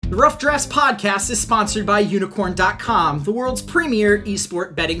The Rough Drafts podcast is sponsored by Unicorn.com, the world's premier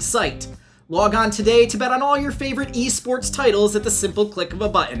esport betting site. Log on today to bet on all your favorite esports titles at the simple click of a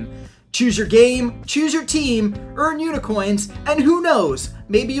button. Choose your game, choose your team, earn unicoins, and who knows,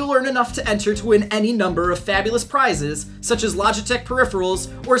 maybe you'll earn enough to enter to win any number of fabulous prizes, such as Logitech peripherals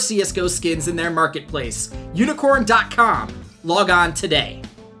or CSGO skins in their marketplace. Unicorn.com. Log on today.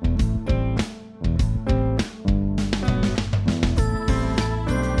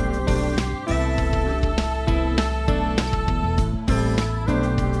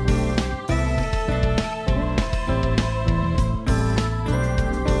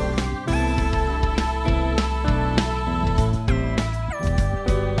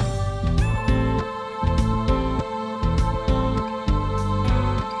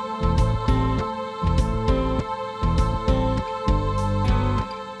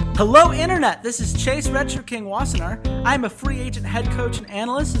 Hello Internet, this is Chase Retro King Wassenaar. I'm a free agent head coach and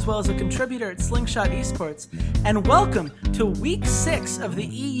analyst as well as a contributor at Slingshot Esports. And welcome to week 6 of the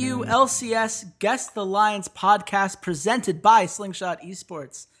EU LCS Guess the Lines podcast presented by Slingshot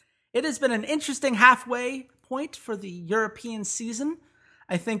Esports. It has been an interesting halfway point for the European season.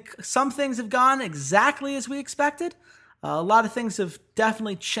 I think some things have gone exactly as we expected. A lot of things have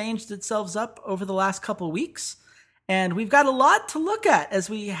definitely changed themselves up over the last couple weeks. And we've got a lot to look at as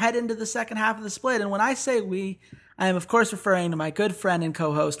we head into the second half of the split. And when I say we, I am, of course, referring to my good friend and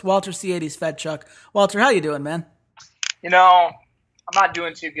co-host, Walter C80's Fedchuck. Walter, how you doing, man? You know, I'm not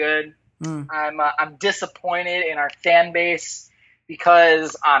doing too good. I'm disappointed in our fan base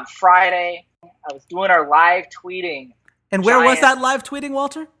because on Friday, I was doing our live tweeting. And where was that live tweeting,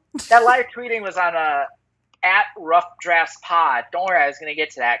 Walter? That live tweeting was on at Rough Drafts Pod. Don't worry, I was going to get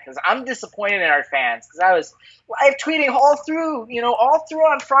to that because I'm disappointed in our fans because I was live tweeting all through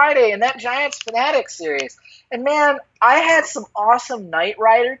on Friday in that Giants Fanatics series. And man, I had some awesome Knight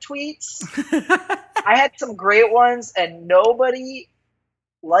Rider tweets. I had some great ones and nobody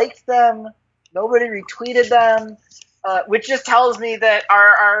liked them. Nobody retweeted them. Which just tells me that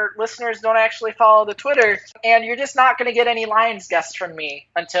our listeners don't actually follow the Twitter, and you're just not going to get any Lions guests from me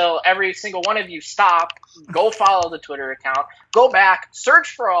until every single one of you stop, go follow the Twitter account, go back,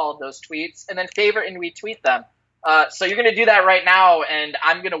 search for all of those tweets, and then favorite and retweet them. So you're going to do that right now, and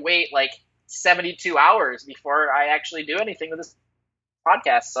I'm going to wait like 72 hours before I actually do anything with this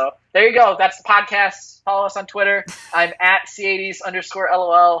podcast. So there you go. That's the podcast. Follow us on Twitter. I'm at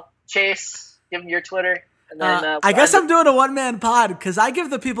C80s_LOL. Chase, give me your Twitter. And then, I guess I'm doing a one-man pod because I give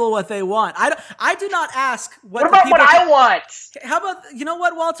the people what they want. I do not ask what about what I want? How about, you know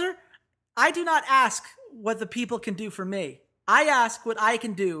what, Walter? I do not ask what the people can do for me. I ask what I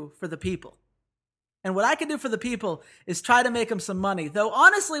can do for the people. And what I can do for the people is try to make them some money. Though,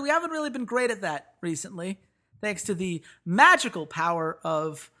 honestly, we haven't really been great at that recently, thanks to the magical power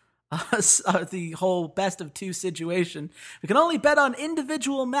of the whole best of two situation. We can only bet on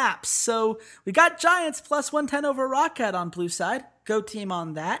individual maps. So we got Giants plus 110 over Rocket on blue side. Go team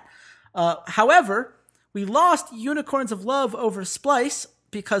on that. However, we lost Unicorns of Love over Splice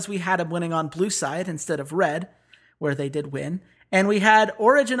because we had them winning on blue side instead of red, where they did win. And we had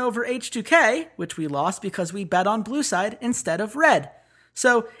Origin over H2K, which we lost because we bet on blue side instead of red.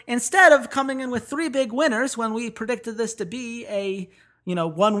 So instead of coming in with 3 big winners when we predicted this to be a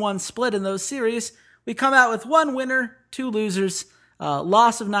 1-1 split in those series, we come out with 1 winner, 2 losers,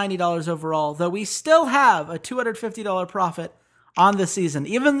 loss of $90 overall, though we still have a $250 profit on the season.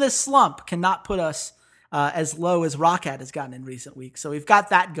 Even this slump cannot put us as low as Rocket has gotten in recent weeks, so we've got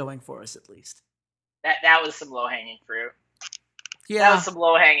that going for us at least. That was some low-hanging fruit. Yeah. That was some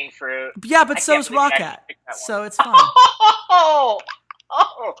low-hanging fruit. Yeah, but so's Rocket, so it's fine.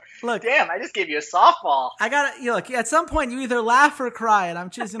 Oh, look! Damn! I just gave you a softball. I gotta look. At some point, you either laugh or cry, and I'm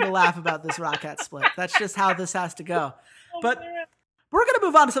choosing to laugh about this Rocket split. That's just how this has to go. But we're gonna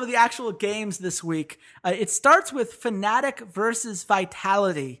move on to some of the actual games this week. It starts with Fnatic versus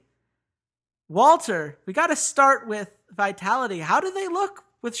Vitality. Walter, we got to start with Vitality. How do they look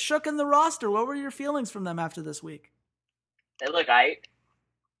with Shook in the roster? What were your feelings from them after this week? They look aight.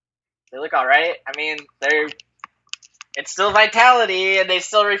 They look all right. I mean, it's still Vitality, and they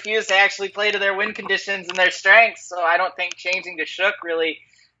still refuse to actually play to their win conditions and their strengths. So I don't think changing to Shook really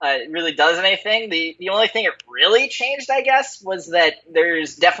does anything. The only thing it really changed, I guess, was that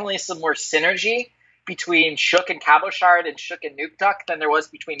there's definitely some more synergy between Shook and Cabochard and Shook and Nuke Duck than there was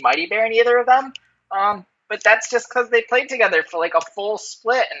between Mighty Bear and either of them. But that's just because they played together for like a full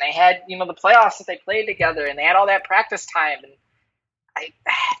split, and they had the playoffs that they played together, and they had all that practice time, and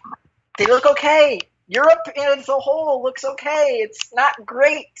they look okay. Europe as a whole looks okay. It's not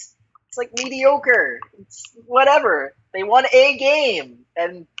great. It's like mediocre. It's whatever. They won a game,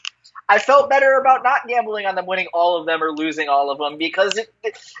 and I felt better about not gambling on them winning all of them or losing all of them, because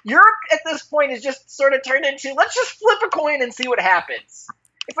Europe at this point is just sort of turned into, let's just flip a coin and see what happens.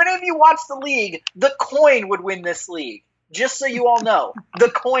 If any of you watch the league, the coin would win this league. Just so you all know, the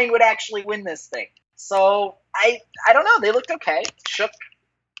coin would actually win this thing. So I don't know. They looked okay. Shook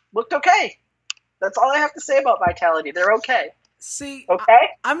looked okay. That's all I have to say about Vitality. They're okay. See, okay?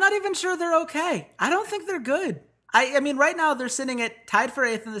 I'm not even sure they're okay. I don't think they're good. I mean, right now they're sitting at tied for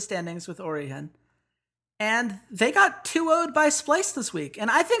 8th in the standings with Origen. And they got 2-0'd by Splice this week. And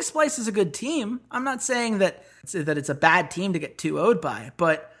I think Splice is a good team. I'm not saying that it's a bad team to get 2-0'd by.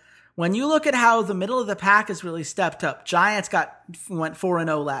 But when you look at how the middle of the pack has really stepped up, Giants went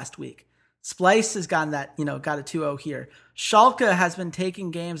 4-0 last week. Splice has gotten that, got a 2-0 here. Schalke has been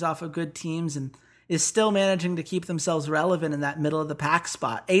taking games off of good teams and is still managing to keep themselves relevant in that middle of the pack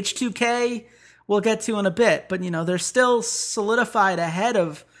spot. H2K we'll get to in a bit, but they're still solidified ahead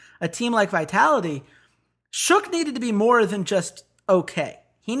of a team like Vitality. Shook needed to be more than just okay.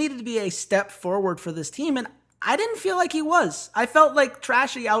 He needed to be a step forward for this team, and I didn't feel like he was. I felt like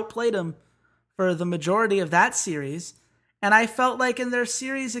Trashy outplayed him for the majority of that series, and I felt like in their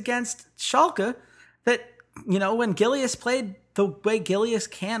series against Schalke that, when Gilius played the way Gilius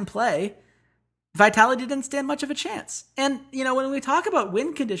can play, Vitality didn't stand much of a chance. And, when we talk about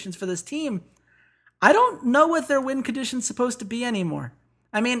win conditions for this team, I don't know what their win condition's supposed to be anymore.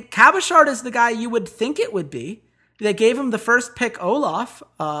 I mean, Kabashard is the guy you would think it would be. They gave him the first pick Olaf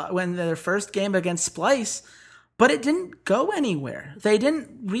when their first game against Splice, but it didn't go anywhere. They didn't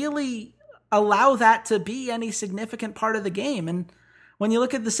really allow that to be any significant part of the game. And when you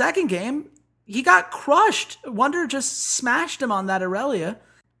look at the second game, he got crushed. Wonder just smashed him on that Aurelia.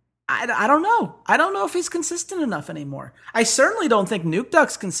 I don't know. I don't know if he's consistent enough anymore. I certainly don't think Nuke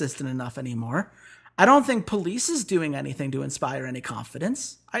Duck's consistent enough anymore. I don't think Police is doing anything to inspire any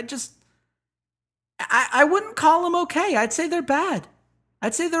confidence. I wouldn't call them okay. I'd say they're bad.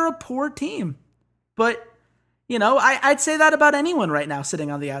 I'd say they're a poor team. But, I'd say that about anyone right now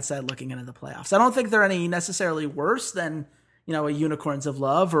sitting on the outside looking into the playoffs. I don't think they're any necessarily worse than, a Unicorns of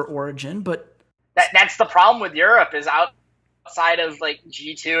Love or Origin, but... That's the problem with Europe is outside of like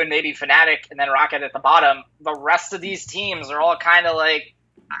G2 and maybe Fnatic and then Rocket at the bottom, the rest of these teams are all kind of like,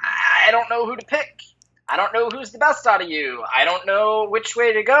 I don't know who to pick. I don't know who's the best out of you. I don't know which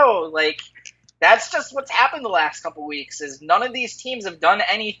way to go. Like, that's just what's happened the last couple weeks is none of these teams have done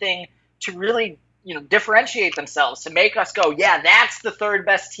anything to really, differentiate themselves, to make us go, yeah, that's the third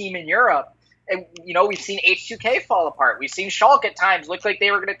best team in Europe. And, we've seen H2K fall apart. We've seen Schalke at times look like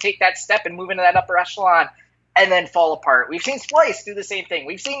they were going to take that step and move into that upper echelon and then fall apart. We've seen Splice do the same thing.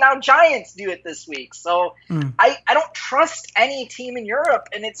 We've seen now Giants do it this week. So I don't trust any team in Europe,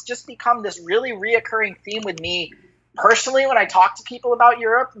 and it's just become this really reoccurring theme with me personally when I talk to people about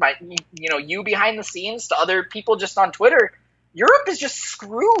Europe, you behind the scenes, to other people just on Twitter. Europe is just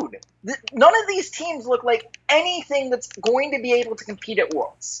screwed. None of these teams look like anything that's going to be able to compete at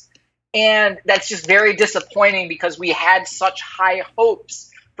Worlds. And that's just very disappointing because we had such high hopes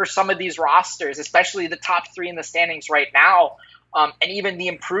for some of these rosters, especially the top 3 in the standings right now, and even the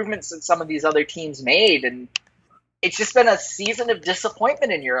improvements that some of these other teams made. And it's just been a season of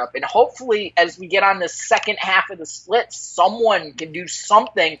disappointment in Europe. And hopefully, as we get on the second half of the split, someone can do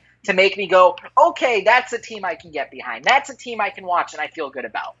something to make me go, okay, that's a team I can get behind. That's a team I can watch and I feel good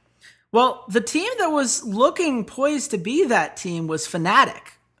about. Well, the team that was looking poised to be that team was Fnatic.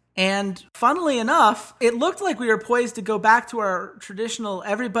 And funnily enough, it looked like we were poised to go back to our traditional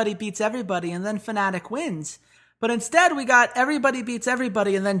everybody beats everybody and then Fnatic wins. But instead, we got everybody beats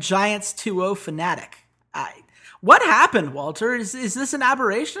everybody and then Giants 2-0 Fnatic. What happened, Walter? Is this an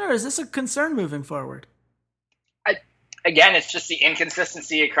aberration or is this a concern moving forward? Again, it's just the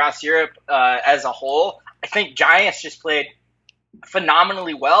inconsistency across Europe as a whole. I think Giants just played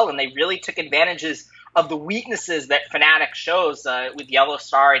phenomenally well, and they really took advantages of the weaknesses that Fnatic shows with Yellow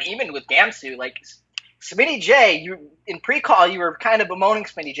Star and even with Gamsu. Like, Smitty J, in pre-call, you were kind of bemoaning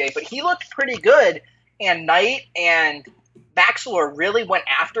Smitty J, but he looked pretty good, and Knight and Baxlor really went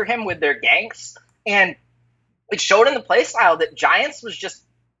after him with their ganks, and it showed in the playstyle that Giants was just,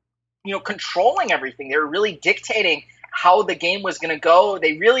 controlling everything. They were really dictating how the game was going to go.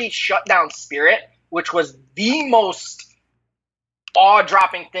 They really shut down Spirit, which was the most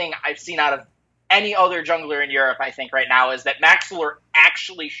awe-dropping thing I've seen out of any other jungler in Europe, I think, right now, is that Maxwell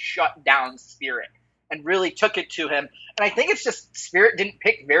actually shut down Spirit and really took it to him. And I think it's just Spirit didn't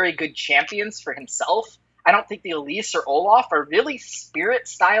pick very good champions for himself. I don't think the Elise or Olaf are really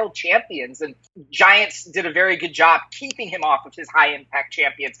Spirit-style champions. And Giants did a very good job keeping him off of his high-impact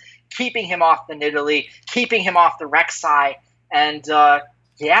champions, keeping him off the Nidalee, keeping him off the Rek'Sai. And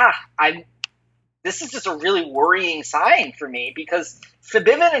Yeah, this is just a really worrying sign for me because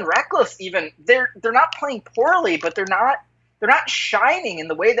Fabiven and Reckless they're not playing poorly, but they're not shining in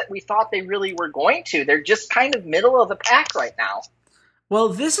the way that we thought they really were going to. They're just kind of middle of the pack right now. Well,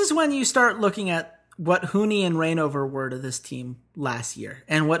 this is when you start looking at what Hooney and Rainover were to this team last year.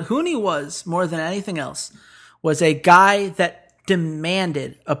 And what Hooney was, more than anything else, was a guy that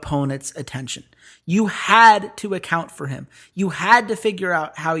demanded opponents' attention. You had to account for him. You had to figure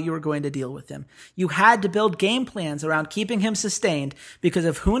out how you were going to deal with him. You had to build game plans around keeping him sustained, because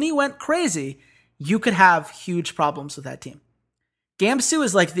if Hooney went crazy, you could have huge problems with that team. Gamsu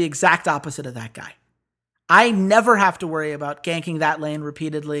is like the exact opposite of that guy. I never have to worry about ganking that lane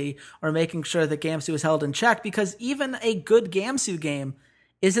repeatedly or making sure that Gamsu is held in check, because even a good Gamsu game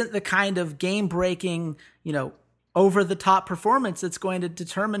isn't the kind of game-breaking, over-the-top performance that's going to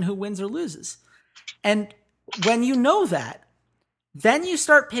determine who wins or loses. And when you know that, then you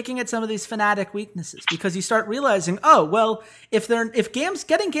start picking at some of these Fnatic weaknesses, because you start realizing, if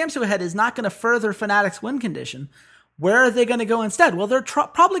getting Gamsu ahead is not going to further Fnatic's win condition, where are they going to go instead? Well, they're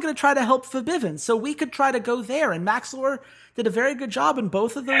probably going to try to help Fabiven, so we could try to go there. And Maxlor did a very good job in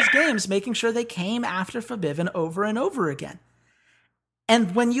both of those games, making sure they came after Fabiven over and over again.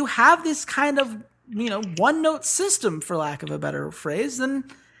 And when you have this kind of, one-note system, for lack of a better phrase, then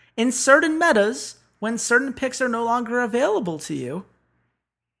in certain metas, when certain picks are no longer available to you,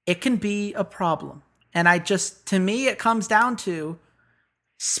 it can be a problem. And to me, it comes down to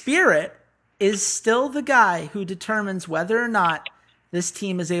Spirit is still the guy who determines whether or not this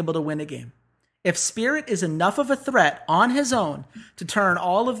team is able to win a game. If Spirit is enough of a threat on his own to turn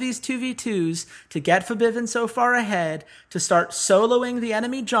all of these 2v2s, to get Fabiven so far ahead, to start soloing the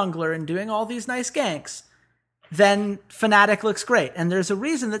enemy jungler and doing all these nice ganks, then Fnatic looks great. And there's a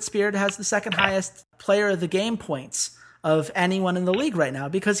reason that Spirit has the second highest player of the game points of anyone in the league right now,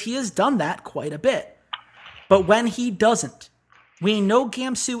 because he has done that quite a bit. But when he doesn't, we know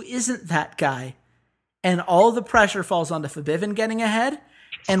Gamsu isn't that guy, and all the pressure falls onto Fabiven getting ahead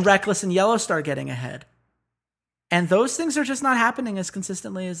and Reckless and Yellowstar getting ahead. And those things are just not happening as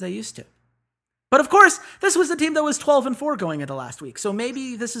consistently as they used to. But of course, this was a team that was 12-4 going into last week, so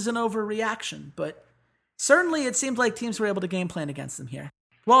maybe this is an overreaction, but certainly it seemed like teams were able to game plan against them here.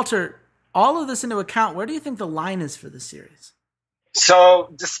 Walter, all of this into account, where do you think the line is for this series?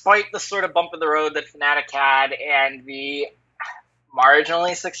 So, despite the sort of bump in the road that Fnatic had and the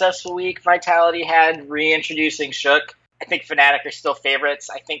marginally successful week Vitality had reintroducing Shook, I think Fnatic are still favorites.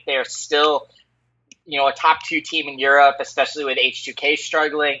 I think they are still, a top 2 team in Europe, especially with H2K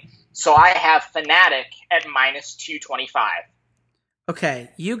struggling. So I have Fnatic at minus 225.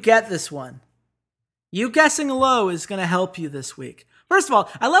 Okay, you get this one. You guessing low is going to help you this week. First of all,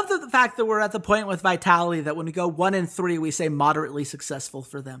 I love the fact that we're at the point with Vitality that when we go 1-3, we say moderately successful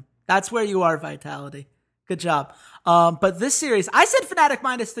for them. That's where you are, Vitality. Good job. But this series, I said Fnatic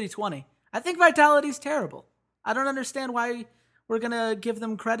minus 320. I think Vitality's terrible. I don't understand why we're going to give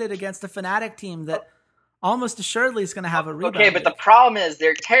them credit against a Fnatic team that almost assuredly is going to have a rebound. Okay, but the problem is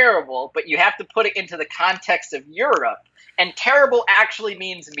they're terrible, but you have to put it into the context of Europe. And terrible actually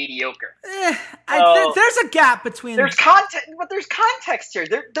means mediocre. There's a gap between... There's context here.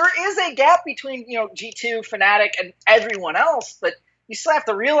 There is a gap between, G2, Fnatic, and everyone else, but you still have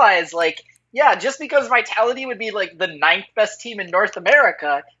to realize, just because Vitality would be, the 9th best team in North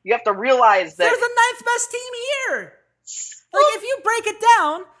America, you have to realize that... They're the 9th best team here! If you break it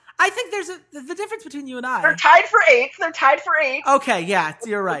down, I think there's the difference between you and I. They're tied for 8th. Okay, yeah,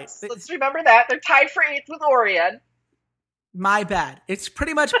 you're right. Let's remember that. They're tied for 8th with Orion. My bad. It's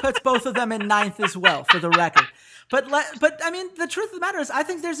pretty much puts both of them in 9th as well, for the record. But I mean, the truth of the matter is, I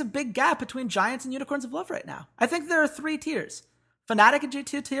think there's a big gap between Giants and Unicorns of Love right now. I think there are 3 tiers. Fnatic and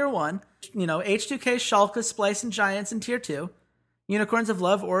G2 tier 1, H2K, Schalke, Splice, and Giants in tier 2, Unicorns of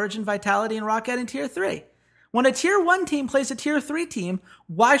Love, Origin, Vitality, and Rocket in tier 3. When a tier 1 team plays a tier 3 team,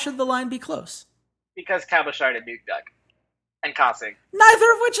 why should the line be close? Because Kabashard and Duke Duck. And Kosing.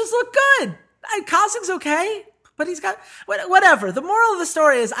 Neither of which has looked good. Kosing's okay, but he's got... Whatever. The moral of the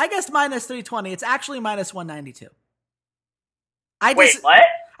story is, I guessed minus 320. It's actually minus 192. Wait, what?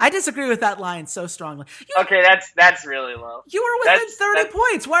 I disagree with that line so strongly. Okay, that's really low. You were within 30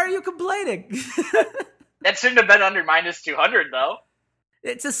 points. Why are you complaining? That shouldn't have been under minus 200, though.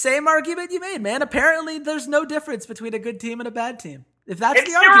 It's the same argument you made, man. Apparently, there's no difference between a good team and a bad team. If that's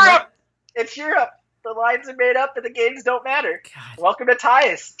the argument... It's Europe. The lines are made up and the games don't matter. God. Welcome to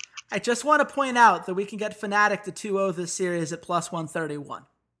ties. I just want to point out that we can get Fnatic to 2-0 this series at plus 131.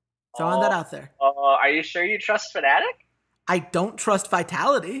 Throwing that out there. Are you sure you trust Fnatic? I don't trust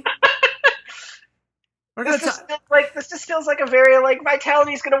Vitality. This just feels like a very like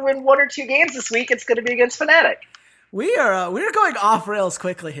Vitality's going to win 1 or 2 games this week. It's going to be against Fnatic. We're going off rails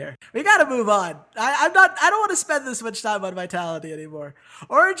quickly here. We got to move on. I don't want to spend this much time on Vitality anymore.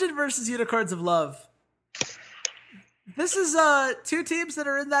 Origin versus Unicorns of Love. This is 2 teams that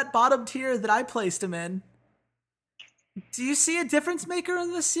are in that bottom tier that I placed them in. Do you see a difference maker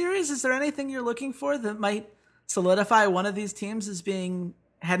in this series? Is there anything you're looking for that might solidify one of these teams as being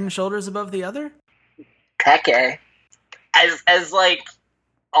head and shoulders above the other? Peke. As like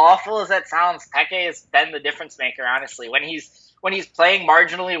awful as that sounds, Peke has been the difference maker, honestly. When he's playing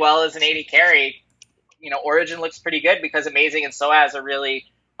marginally well as an AD carry, Origin looks pretty good because Amazing and Soaz are really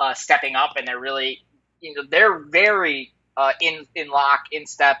stepping up, and they're really, they're very in lock, in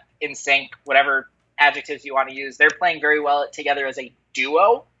step, in sync, whatever adjectives you want to use. They're playing very well together as a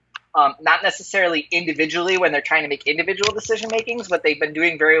duo, not necessarily individually when they're trying to make individual decision makings, but they've been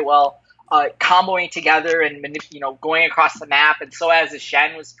doing very well comboing together and going across the map. And Soaz'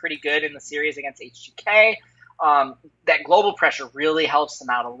 Shen was pretty good in the series against HGK. That global pressure really helps them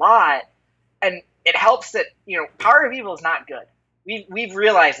out a lot, and it helps that Power of Evil is not good. We've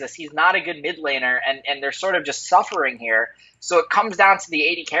realized this. He's not a good mid laner, and they're sort of just suffering here. So it comes down to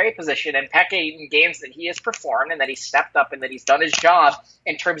the AD carry position, and Peke, in games that he has performed and that he's stepped up and that he's done his job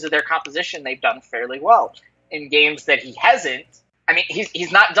in terms of their composition, they've done fairly well. In games that he hasn't, I mean,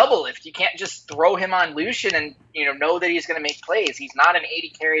 he's not double lift. You can't just throw him on Lucian and know that he's going to make plays. He's not an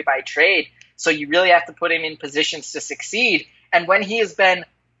AD carry by trade, so you really have to put him in positions to succeed. And when he has been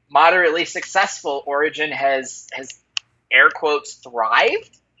moderately successful, Origin has air quotes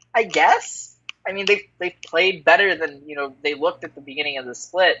thrived, I guess. I mean, they've played better than they looked at the beginning of the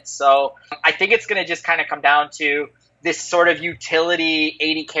split. So I think it's going to just kind of come down to this sort of utility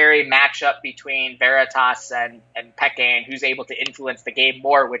AD carry matchup between Veritas and Peke, and who's able to influence the game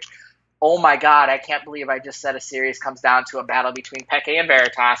more, which, oh my god, I can't believe I just said a series comes down to a battle between Peke and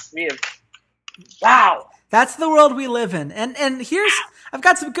Veritas. Wow. That's the world we live in. And I've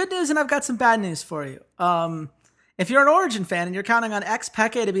got some good news and I've got some bad news for you. If you're an Origin fan and you're counting on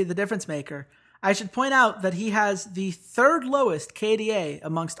Peke to be the difference maker, I should point out that he has the 3rd lowest KDA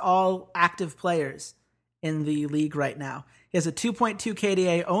amongst all active players in the league right now. He has a 2.2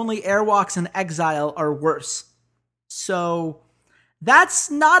 KDA. Only Airwalks and Exile are worse. So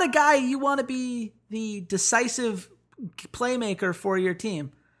that's not a guy you want to be the decisive playmaker for your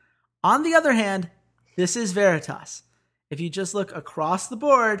team. On the other hand, this is Veritas. If you just look across the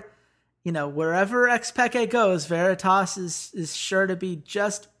board, wherever Peke goes, Veritas is sure to be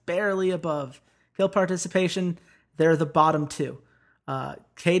just barely above. Kill participation, they're the bottom 2.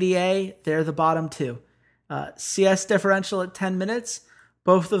 KDA, they're the bottom 2. CS differential at 10 minutes,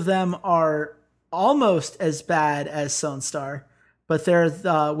 both of them are almost as bad as Sonstar, but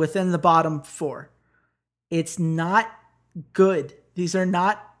they're within the bottom 4. It's not good. These are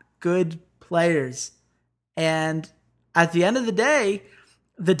not good players. And at the end of the day,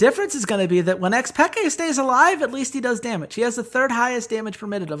 the difference is going to be that when Peke stays alive, at least he does damage. He has the 3rd highest damage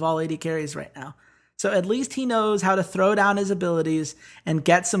permitted of all AD carries right now. So at least he knows how to throw down his abilities and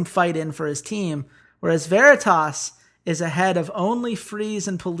get some fight in for his team. Whereas Veritas is ahead of only Freeze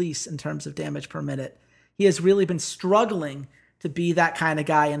and Police in terms of damage per minute. He has really been struggling to be that kind of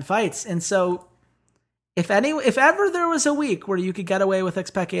guy in fights. And so if ever there was a week where you could get away with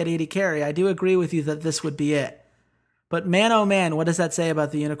Peke at AD carry, I do agree with you that this would be it. But man, oh man, what does that say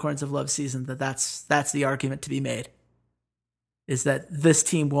about the Unicorns of Love season? That's the argument to be made. Is that this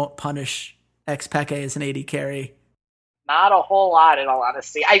team won't punish Peke as an AD carry. Not a whole lot, in all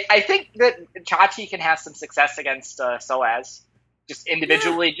honesty. I think that Chachi can have some success against Soaz. Just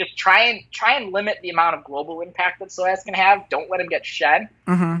individually, just try and limit the amount of global impact that Soaz can have. Don't let him get shed.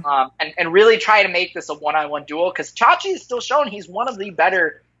 Mm-hmm. And really try to make this a one-on-one duel, because Chachi is still shown he's one of the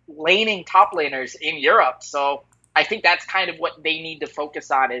better laning top laners in Europe. So I think that's kind of what they need to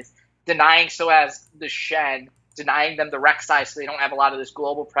focus on, is denying Soaz the shed, denying them the Rek'Sai so they don't have a lot of this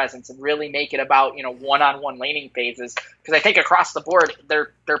global presence, and really make it about one-on-one laning phases. Because I think across the board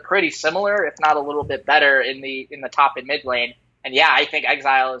they're pretty similar, if not a little bit better in the top and mid lane. And yeah, I think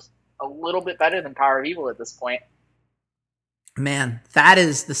Exile is a little bit better than Power of Evil at this point. Man, that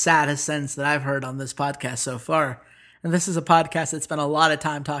is the saddest sentence that I've heard on this podcast so far. And this is a podcast that spent a lot of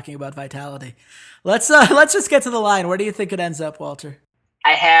time talking about Vitality. Let's just get to the line. Where do you think it ends up, Walter?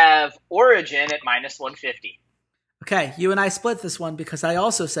 I have Origin at -150. Okay, you and I split this one because I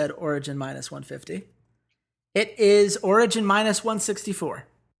also said Origin -150. It is Origin -164.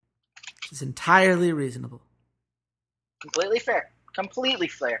 It's entirely reasonable. Completely fair. Completely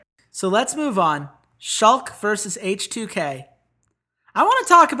fair. So let's move on. Shulk versus H2K. I want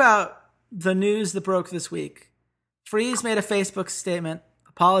to talk about the news that broke this week. Freeze made a Facebook statement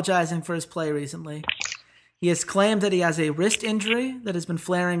apologizing for his play recently. He has claimed that he has a wrist injury that has been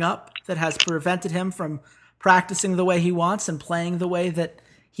flaring up that has prevented him from practicing the way he wants and playing the way that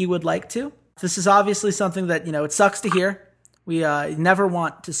he would like to. This is obviously something that, it sucks to hear. We never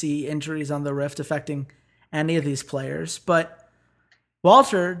want to see injuries on the Rift affecting any of these players. But,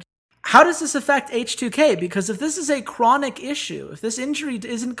 Walter, how does this affect H2K? Because if this is a chronic issue, if this injury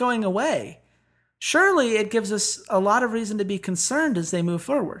isn't going away, surely it gives us a lot of reason to be concerned as they move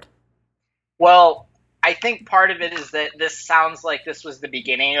forward. Well, I think part of it is that this sounds like this was the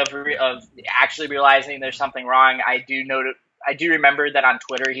beginning of actually realizing there's something wrong. I do remember that on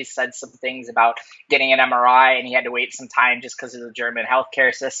Twitter he said some things about getting an MRI and he had to wait some time just because of the German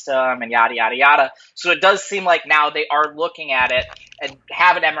healthcare system and yada, yada, yada. So it does seem like now they are looking at it and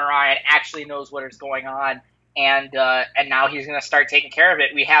have an MRI and actually knows what is going on. And now he's going to start taking care of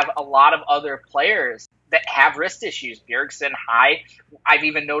it. We have a lot of other players that have wrist issues. Bjergsen, Hyde. I've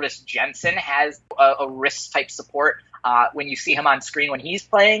even noticed Jensen has a wrist type support when you see him on screen when he's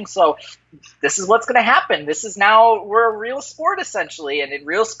playing. So this is what's going to happen. We're a real sport essentially. And in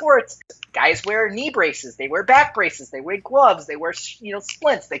real sports, guys wear knee braces. They wear back braces. They wear gloves. They wear,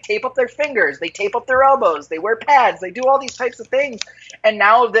 splints. They tape up their fingers. They tape up their elbows. They wear pads. They do all these types of things. And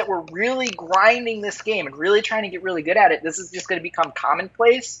now that we're really grinding this game and really trying to get really good at it, this is just going to become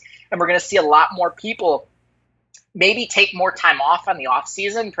commonplace. And we're going to see a lot more people maybe take more time off on the off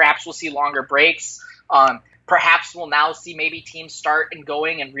season. Perhaps we'll see longer breaks. Perhaps we'll now see maybe teams start and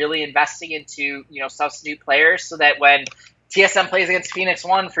going and really investing into, substitute players so that when TSM plays against Phoenix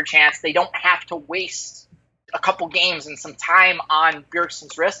One for chance, they don't have to waste a couple games and some time on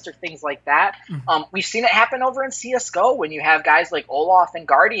Bjergsen's wrist or things like that. We've seen it happen over in CSGO when you have guys like Olaf and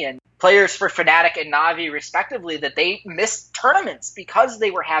Guardian, players for Fnatic and Na'Vi respectively, that they missed tournaments because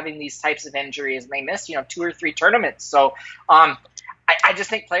they were having these types of injuries and they missed, 2 or 3 tournaments. So I just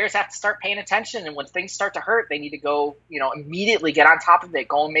think players have to start paying attention, and when things start to hurt, they need to go, immediately get on top of it,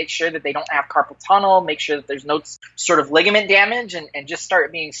 go and make sure that they don't have carpal tunnel, make sure that there's no sort of ligament damage, and just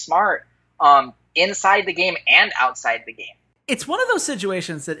start being smart inside the game and outside the game. It's one of those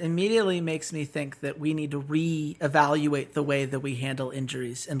situations that immediately makes me think that we need to reevaluate the way that we handle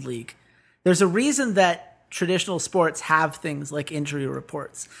injuries in League. There's a reason that traditional sports have things like injury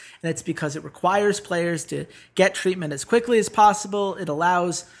reports, and it's because it requires players to get treatment as quickly as possible. It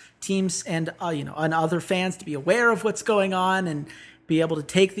allows teams and other fans to be aware of what's going on and be able to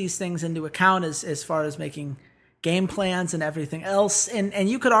take these things into account as far as making game plans and everything else. And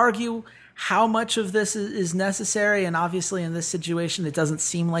you could argue how much of this is necessary, and obviously in this situation it doesn't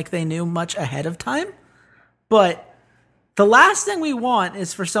seem like they knew much ahead of time. But the last thing we want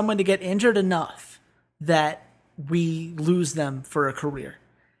is for someone to get injured enough that we lose them for a career.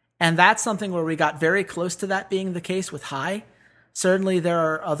 And that's something where we got very close to that being the case with High. Certainly there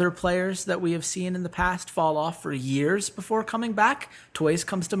are other players that we have seen in the past fall off for years before coming back. Toys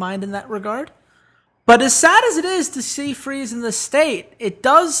comes to mind in that regard. But as sad as it is to see Freeze in this state, it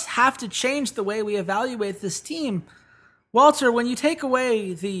does have to change the way we evaluate this team. Walter, when you take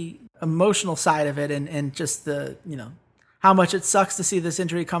away the emotional side of it and just the, how much it sucks to see this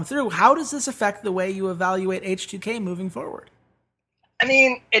injury come through, how does this affect the way you evaluate H2K moving forward? I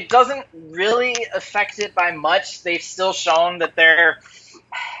mean, it doesn't really affect it by much. They've still shown that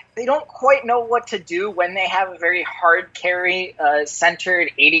they don't quite know what to do when they have a very hard carry,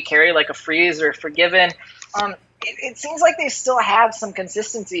 centered 80 carry like a Freeze or Forgiven. It seems like they still have some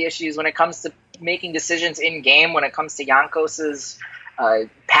consistency issues when it comes to making decisions in game, when it comes to Jankos's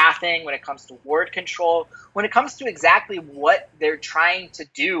pathing, when it comes to ward control, when it comes to exactly what they're trying to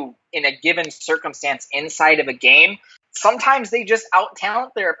do in a given circumstance inside of a game. Sometimes they just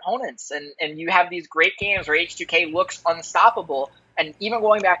out-talent their opponents, and you have these great games where H2K looks unstoppable, and even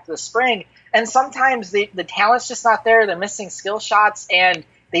going back to the spring, and sometimes the talent's just not there, they're missing skill shots, and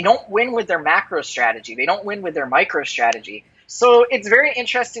they don't win with their macro strategy, they don't win with their micro strategy. So it's very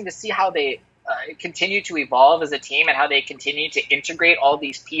interesting to see how they continue to evolve as a team and how they continue to integrate all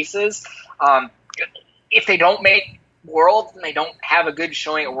these pieces. If they don't make Worlds and they don't have a good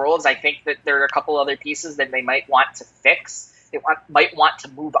showing at Worlds, I think that there are a couple other pieces that they might want to fix. They might want to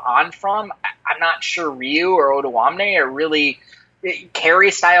move on from. I'm not sure Ryu or Odoamne are really carry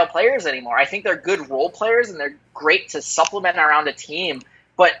style players anymore. I think they're good role players and they're great to supplement around a team,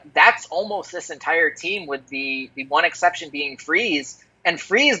 but that's almost this entire team with the one exception being Freeze. And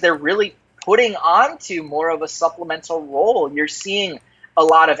Freeze, they're really putting onto more of a supplemental role. You're seeing a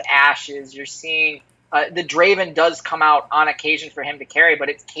lot of Ashes. You're seeing the Draven does come out on occasion for him to carry, but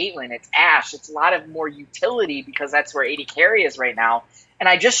it's Caitlyn, it's Ashe. It's a lot of more utility because that's where AD carry is right now. And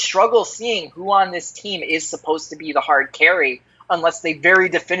I just struggle seeing who on this team is supposed to be the hard carry unless they very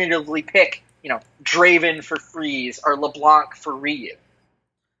definitively pick, Draven for Freeze or LeBlanc for Ryu.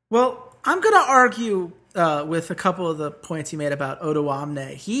 Well, I'm going to argue with a couple of the points you made about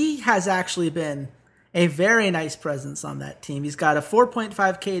Odoamne. He has actually been a very nice presence on that team. He's got a 4.5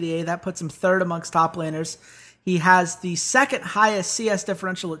 KDA. That puts him third amongst top laners. He has the second highest CS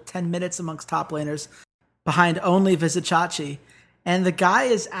differential at 10 minutes amongst top laners, behind only Vizicachi. And the guy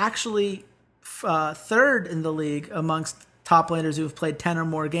is actually third in the league amongst top laners who have played 10 or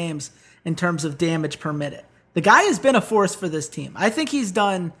more games in terms of damage per minute. The guy has been a force for this team. I think he's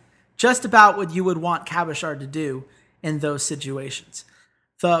done just about what you would want Kabashar to do in those situations.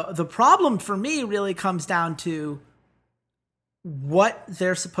 The problem for me really comes down to what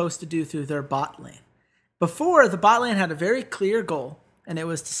they're supposed to do through their bot lane. Before, the bot lane had a very clear goal, and it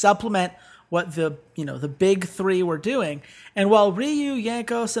was to supplement what the big three were doing. And while Ryu,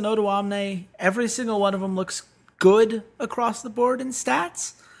 Jankos, and Odoamne, every single one of them looks good across the board in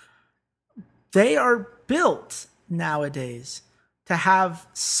stats, they are built nowadays to have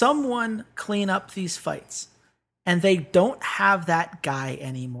someone clean up these fights. And they don't have that guy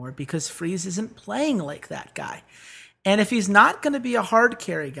anymore because Freeze isn't playing like that guy. And if he's not going to be a hard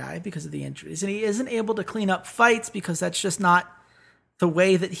carry guy because of the injuries, and he isn't able to clean up fights because that's just not the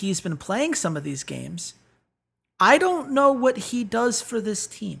way that he's been playing some of these games, I don't know what he does for this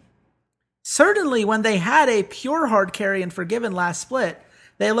team. Certainly when they had a pure hard carry in Forgiven last split,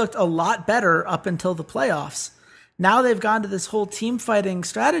 they looked a lot better up until the playoffs. Now they've gone to this whole team fighting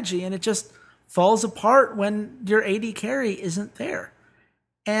strategy, and it just falls apart when your AD carry isn't there.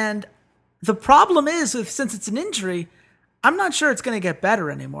 And the problem is, since it's an injury, I'm not sure it's going to get better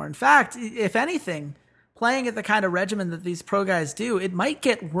anymore. In fact, if anything, playing at the kind of regimen that these pro guys do, it might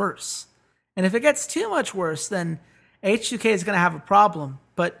get worse. And if it gets too much worse, then H2K is going to have a problem.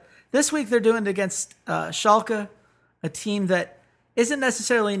 But this week they're doing it against Schalke, a team that isn't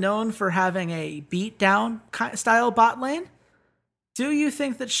necessarily known for having a beatdown style bot lane. Do you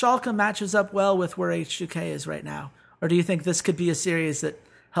think that Schalke matches up well with where H2K is right now? Or do you think this could be a series that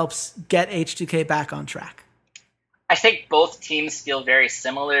helps get H2K back on track? I think both teams feel very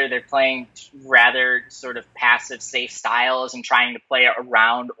similar. They're playing rather sort of passive, safe styles and trying to play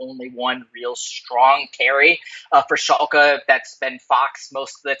around only one real strong carry. For Schalke, that's been Fox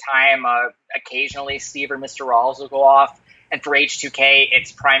most of the time. Occasionally, Steve or Mr. Rawls will go off. And for H2K,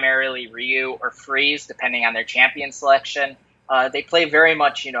 it's primarily Ryu or Freeze, depending on their champion selection. They play very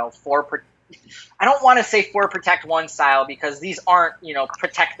much, I don't want to say 4 protect 1 style because these aren't,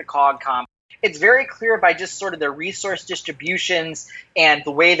 protect the cog comp. It's very clear by just sort of their resource distributions and the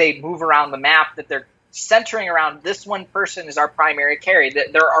way they move around the map that they're centering around this one person is our primary carry.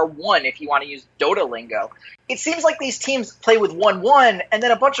 That there are one, if you want to use Dota lingo. It seems like these teams play with 1-1 and then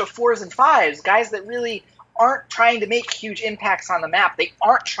a bunch of 4s and 5s, guys that really aren't trying to make huge impacts on the map. They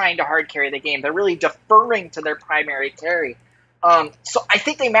aren't trying to hard carry the game. They're really deferring to their primary carry. So I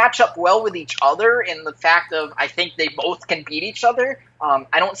think they match up well with each other in the fact of I think they both can beat each other.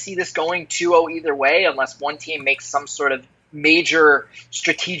 I don't see this going 2-0 either way unless one team makes some sort of major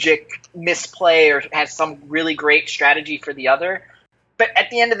strategic misplay or has some really great strategy for the other. But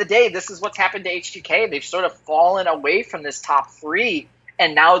at the end of the day, this is what's happened to H2K. They've sort of fallen away from this top 3,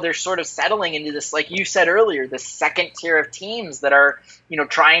 and now they're sort of settling into this, like you said earlier, this second tier of teams that are,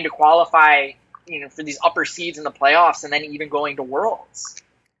 trying to qualify for these upper seeds in the playoffs and then even going to Worlds.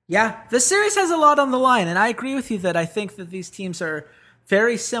 Yeah, this series has a lot on the line, and I agree with you that I think that these teams are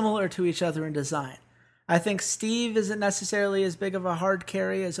very similar to each other in design. I think Steve isn't necessarily as big of a hard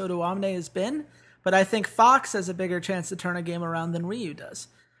carry as Odoamne has been, but I think Fox has a bigger chance to turn a game around than Ryu does.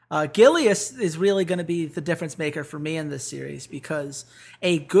 Gilius is really going to be the difference maker for me in this series because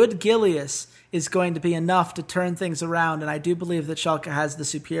a good Gilius is going to be enough to turn things around, and I do believe that Schalke has the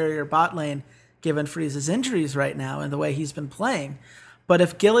superior bot lane given Freeze's injuries right now and the way he's been playing. But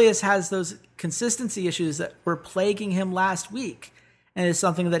if Gilius has those consistency issues that were plaguing him last week, and it's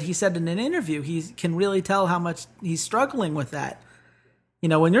something that he said in an interview, he can really tell how much he's struggling with that.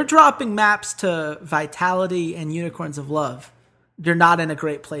 When you're dropping maps to Vitality and Unicorns of Love, you're not in a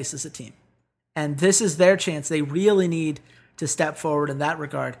great place as a team. And this is their chance. They really need to step forward in that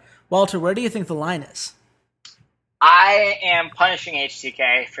regard. Walter, where do you think the line is? I am punishing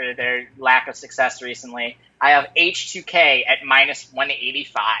H2K for their lack of success recently. I have H2K at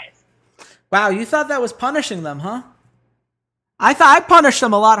 -185. Wow, you thought that was punishing them, huh? I thought I punished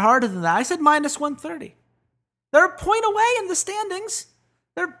them a lot harder than that. I said -130. They're a point away in the standings.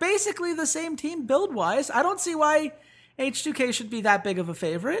 They're basically the same team build-wise. I don't see why H2K should be that big of a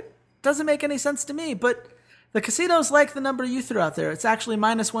favorite. Doesn't make any sense to me. But The casinos like the number you threw out there. It's actually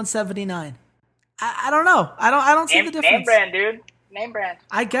minus 179. I don't know. I don't see the difference. Name brand, dude. Name brand.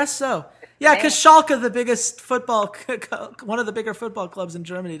 I guess so. Yeah, because Schalke, the biggest football, one of the bigger football clubs in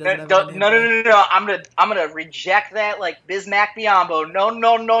Germany, doesn't have a name brand. No. I'm gonna reject that like Bismack Biombo.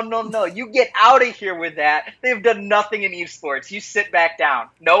 No. You get out of here with that. They've done nothing in esports. You sit back down.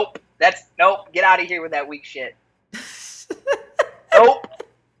 Nope. Get out of here with that weak shit.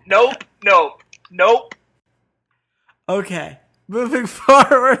 Nope. Okay, moving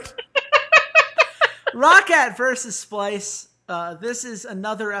forward. Roccat versus Splice. This is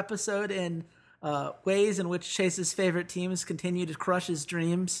another episode in ways in which Chase's favorite teams continue to crush his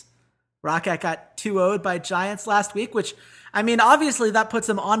dreams. Roccat got 2-0'd by Giants last week, which, I mean, obviously that puts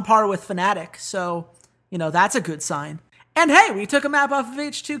him on par with Fnatic, so, that's a good sign. And hey, we took a map off of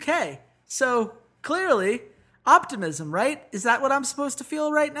H2K, so clearly, optimism, right? Is that what I'm supposed to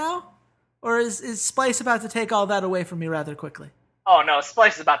feel right now? Or is Splice about to take all that away from me rather quickly? Oh no,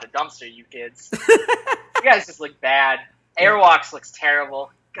 Splice is about to dumpster you kids. You guys just look bad. Airwalks looks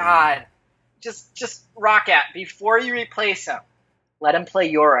terrible. God. Just Roccat, before you replace him, let him play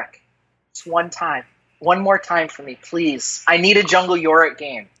Yorick. Just one time. One more time for me, please. I need a jungle Yorick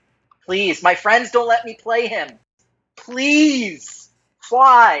game. Please. My friends don't let me play him. Please.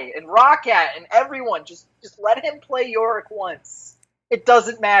 Fly and Roccat and everyone, just let him play Yorick once. It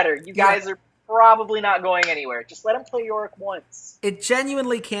doesn't matter. You guys are probably not going anywhere. Just let him play Yorick once. It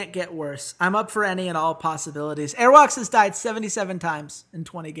genuinely can't get worse. I'm up for any and all possibilities. Airwalks has died 77 times in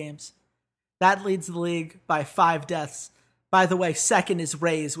 20 games. That leads the league by 5 deaths. By the way, second is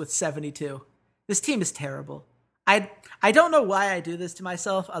Raze with 72. This team is terrible. I don't know why I do this to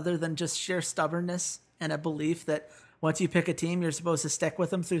myself other than just sheer stubbornness and a belief that once you pick a team, you're supposed to stick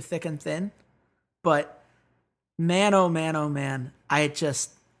with them through thick and thin. But man, oh man, I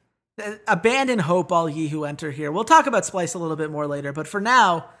just abandon hope, all ye who enter here. We'll talk about Splice a little bit more later, but for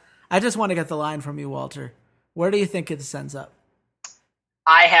now, I just want to get the line from you, Walter. Where do you think this ends up?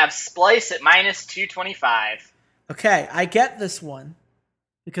 I have Splice at minus 225. Okay, I get this one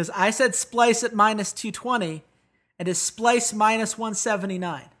because I said Splice at minus 220 and is Splice minus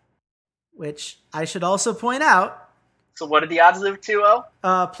 179, which I should also point out. So what are the odds of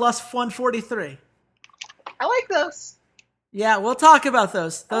 2-0? Plus 143. I like those. Yeah, we'll talk about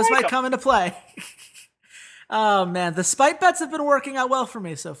those. Those like might them. come into play. Oh, man. The spite bets have been working out well for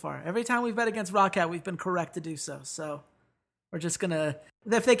me so far. Every time we've bet against Roccat, we've been correct to do so. So we're just going to...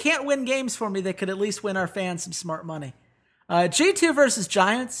 If they can't win games for me, they could at least win our fans some smart money. G2 versus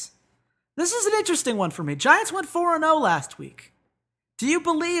Giants. This is an interesting one for me. Giants went 4-0 last week. Do you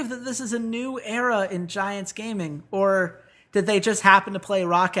believe that this is a new era in Giants gaming? Or did they just happen to play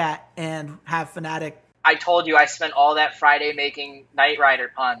Roccat and have Fnatic? I told you I spent all that Friday making Knight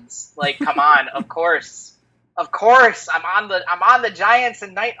Rider puns. Like, come on, of course. Of course, I'm on the Giants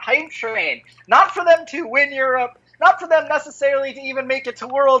and Knight hype train. Not for them to win Europe, not for them necessarily to even make it to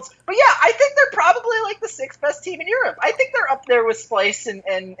Worlds, but yeah, I think they're probably like the 6th best team in Europe. I think they're up there with Splice and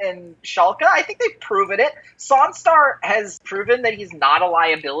Schalke. I think they've proven it. Sonstar has proven that he's not a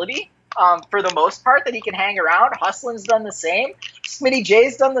liability. For the most part, that he can hang around. Hustlin's done the same. Smitty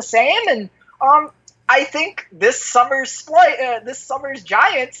J's done the same, and I think this summer's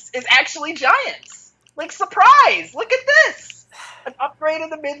Giants is actually Giants. Like, surprise! Look at this! An upgrade in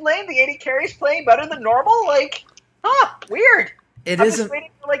the mid lane, the AD carry's playing better than normal? Like, weird. I'm just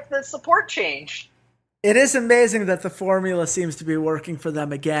waiting for, like, the support change. It is amazing that the formula seems to be working for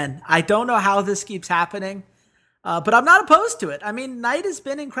them again. I don't know how this keeps happening, but I'm not opposed to it. I mean, Knight has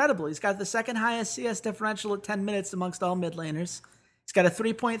been incredible. He's got the second highest CS differential at 10 minutes amongst all mid laners. He's got a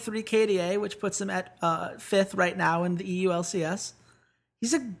 3.3 KDA, which puts him at 5th right now in the EU LCS.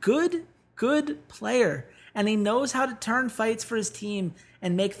 He's a good player, and he knows how to turn fights for his team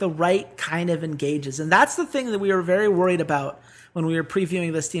and make the right kind of engages. And that's the thing that we were very worried about when we were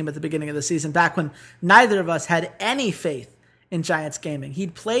previewing this team at the beginning of the season, back when neither of us had any faith in Giants Gaming.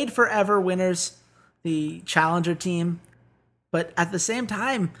 He'd played for Ever Winners, the challenger team, but at the same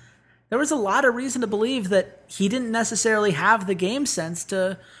time, there was a lot of reason to believe that he didn't necessarily have the game sense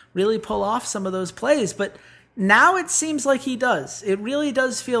to really pull off some of those plays. But now it seems like he does. It really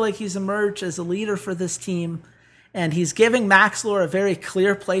does feel like he's emerged as a leader for this team, and he's giving Maxlore a very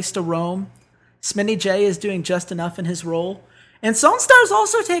clear place to roam. Smitty J is doing just enough in his role. And Sonstar's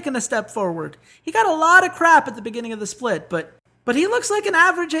also taken a step forward. He got a lot of crap at the beginning of the split, but he looks like an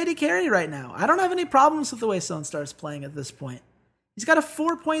average AD carry right now. I don't have any problems with the way Sonstar's playing at this point. He's got a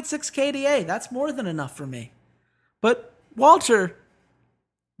 4.6 KDA. That's more than enough for me. But, Walter,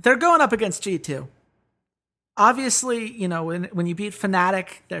 they're going up against G2. Obviously, when you beat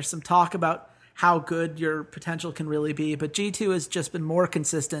Fnatic, there's some talk about how good your potential can really be. But G2 has just been more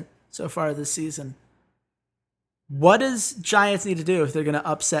consistent so far this season. What does Giants need to do if they're going to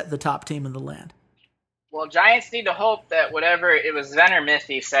upset the top team in the land? Well, Giants need to hope that whatever it was Venner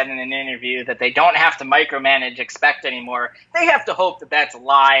Miffy said in an interview that they don't have to micromanage Expect anymore. They have to hope that that's a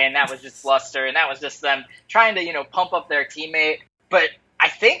lie and that was just bluster and that was just them trying to, pump up their teammate. But I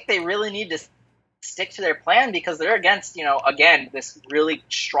think they really need to stick to their plan because they're against, again, this really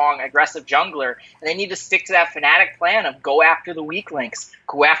strong, aggressive jungler. And they need to stick to that Fnatic plan of go after the weak links,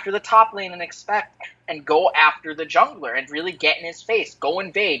 go after the top lane and Expect, and go after the jungler and really get in his face, go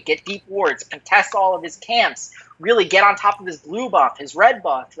invade, get deep wards, contest all of his camps, really get on top of his blue buff, his red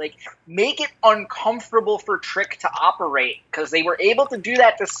buff, make it uncomfortable for Trick to operate because they were able to do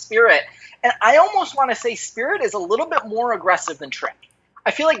that to Spirit. And I almost want to say Spirit is a little bit more aggressive than Trick.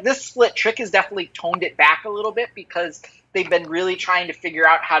 I feel like this split, Trick has definitely toned it back a little bit because they've been really trying to figure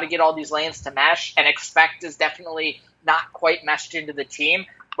out how to get all these lanes to mesh, and Expect is definitely not quite meshed into the team.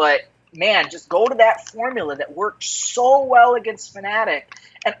 But, man, just go to that formula that worked so well against Fnatic.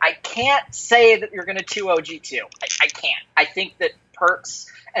 And I can't say that you're going to 2-0 G2. I can't. I think that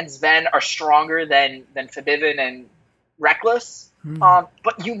Perks and Sven are stronger than Fabivin and Reckless.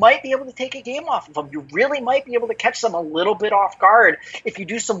 But you might be able to take a game off of them. You really might be able to catch them a little bit off guard if you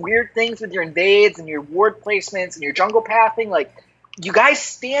do some weird things with your invades and your ward placements and your jungle pathing. You guys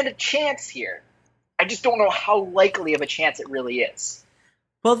stand a chance here. I just don't know how likely of a chance it really is.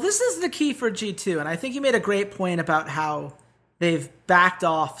 Well, this is the key for G2, and I think you made a great point about how they've backed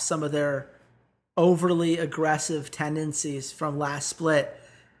off some of their overly aggressive tendencies from last split.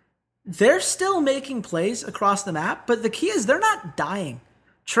 They're still making plays across the map, but the key is they're not dying.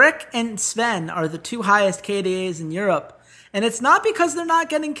 Trick and Sven are the two highest KDAs in Europe, and it's not because they're not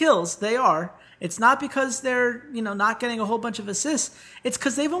getting kills. They are. It's not because they're, not getting a whole bunch of assists. It's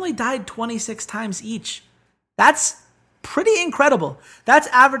because they've only died 26 times each. That's pretty incredible. That's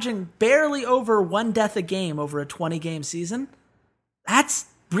averaging barely over one death a game over a 20-game season. That's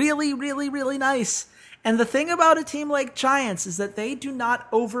really, really, really nice. And the thing about a team like Giants is that they do not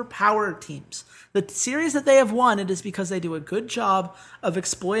overpower teams. The series that they have won, it is because they do a good job of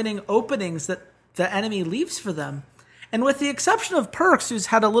exploiting openings that the enemy leaves for them. And with the exception of Perks, who's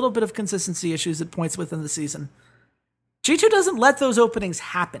had a little bit of consistency issues at points within the season, G2 doesn't let those openings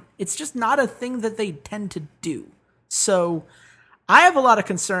happen. It's just not a thing that they tend to do. So I have a lot of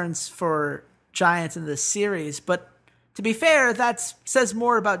concerns for Giants in this series, but to be fair, that says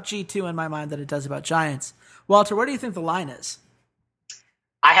more about G2 in my mind than it does about Giants. Walter, where do you think the line is?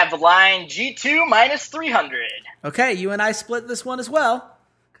 I have the line G2 minus 300. Okay, you and I split this one as well,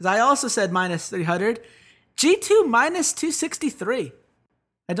 because I also said minus 300. G2 minus 263.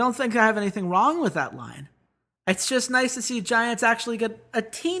 I don't think I have anything wrong with that line. It's just nice to see Giants actually get a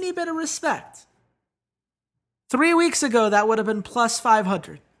teeny bit of respect. 3 weeks ago, that would have been plus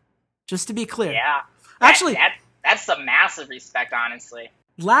 500, just to be clear. Yeah. Actually, that's some massive respect, honestly.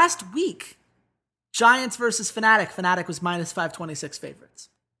 Last week, Giants versus Fnatic. Fnatic was minus 526 favorites.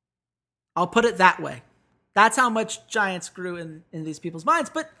 I'll put it that way. That's how much Giants grew in these people's minds.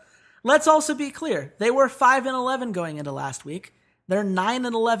 But let's also be clear. They were 5-11 going into last week. They're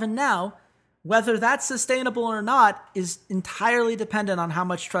 9-11 now. Whether that's sustainable or not is entirely dependent on how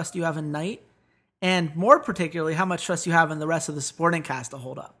much trust you have in Knight, and more particularly, how much trust you have in the rest of the supporting cast to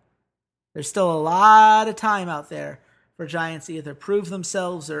hold up. There's still a lot of time out there for Giants to either prove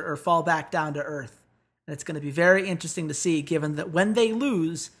themselves or fall back down to earth. And it's going to be very interesting to see, given that when they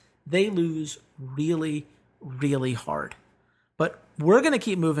lose really, really hard. But we're going to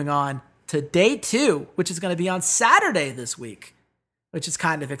keep moving on to day 2, which is going to be on Saturday this week, which is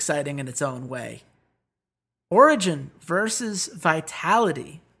kind of exciting in its own way. Origin versus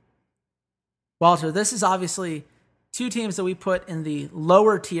Vitality. Walter, this is obviously two teams that we put in the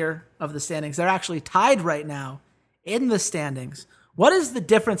lower tier of the standings. They're actually tied right now in the standings. What is the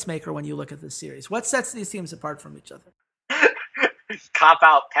difference maker when you look at this series? What sets these teams apart from each other? Cop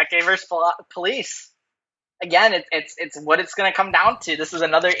out, Peke versus Police. Again, it's what it's going to come down to. This is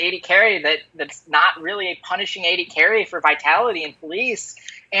another 80 carry that's not really a punishing 80 carry for Vitality and Police.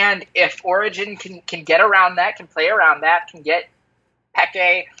 And if Origin can get around that, can play around that, can get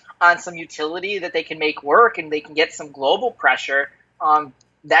Peke on some utility that they can make work and they can get some global pressure,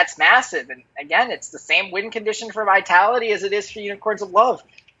 that's massive. And again, it's the same win condition for Vitality as it is for Unicorns of Love.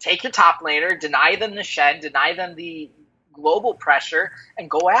 Take your top laner, deny them the Shen, deny them the global pressure, and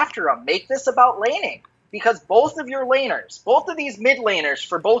go after them. Make this about laning. Because both of your laners, both of these mid laners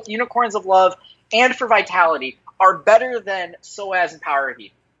for both Unicorns of Love and for Vitality are better than Soaz and Power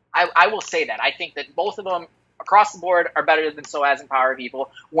Heat. I will say that. I think that both of them across the board are better than SOAS and Power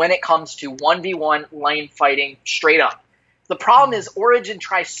People when it comes to 1v1 lane fighting straight up. The problem is Origin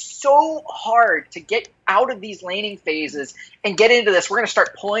tries so hard to get out of these laning phases and get into this. We're going to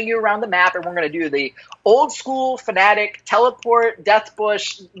start pulling you around the map, and we're going to do the old school Fnatic, teleport, death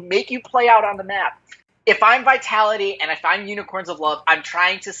bush, make you play out on the map. If I'm Vitality and if I'm Unicorns of Love, I'm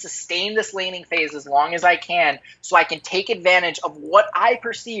trying to sustain this laning phase as long as I can so I can take advantage of what I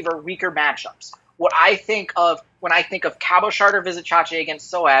perceive are weaker matchups. What I think of when I think of Cabochard or Vizicsacsi against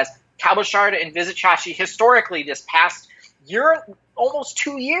SOAS, Cabochard and Vizicsacsi historically this past year, almost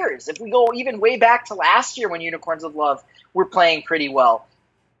 2 years. If we go even way back to last year when Unicorns of Love were playing pretty well,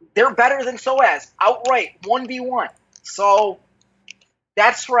 they're better than SOAS outright, 1v1. So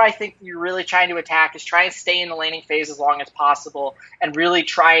that's where I think you're really trying to attack, is try and stay in the laning phase as long as possible and really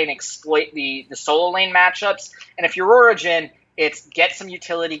try and exploit the solo lane matchups. And if you're Origin, it's get some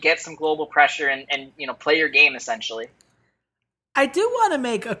utility, get some global pressure, and play your game essentially. I do want to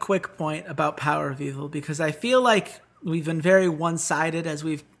make a quick point about Power of Evil because I feel like we've been very one-sided as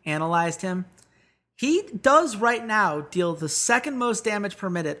we've analyzed him. He does right now deal the second most damage per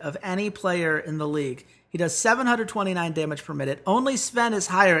minute of any player in the league. He does 729 damage per minute. Only Sven is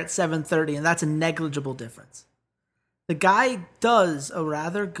higher at 730, and that's a negligible difference. The guy does a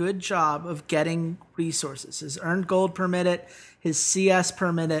rather good job of getting resources. His earned gold per minute, his CS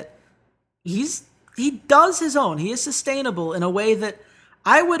per minute. He does his own. He is sustainable in a way that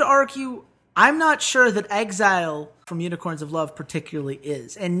I would argue I'm not sure that Exile from Unicorns of Love particularly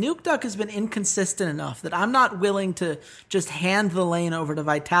is. And Nuke Duck has been inconsistent enough that I'm not willing to just hand the lane over to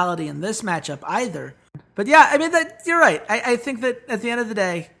Vitality in this matchup either. But yeah, I mean, you're right. I think that at the end of the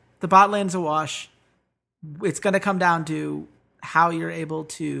day, the bot lane's a wash. It's going to come down to how you're able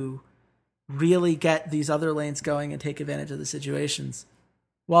to really get these other lanes going and take advantage of the situations.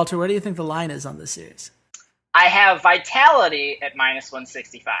 Walter, where do you think the line is on this series? I have Vitality at minus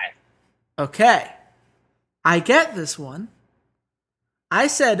 165. Okay. I get this one. I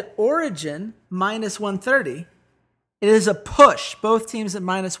said Origin minus 130. It is a push. Both teams at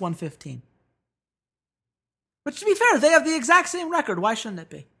minus 115. Which, to be fair, they have the exact same record. Why shouldn't it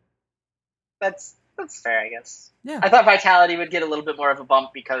be? That's fair, I guess. Yeah. I thought Vitality would get a little bit more of a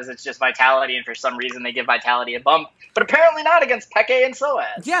bump because it's just Vitality, and for some reason they give Vitality a bump, but apparently not against Peke and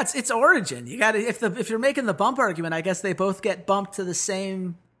SOAS. Yeah, it's Origin. You got to if you're making the bump argument, I guess they both get bumped to the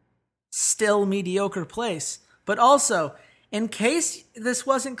same still mediocre place. But also, in case this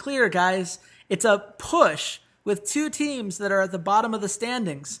wasn't clear, guys, it's a push with two teams that are at the bottom of the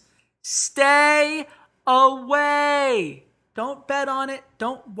standings. Stay away. Don't bet on it.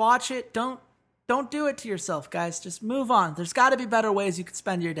 Don't watch it. Don't do it to yourself, guys. Just move on. There's got to be better ways you could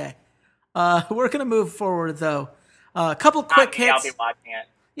spend your day. We're going to move forward, though. A couple quick hits. I'll be watching it.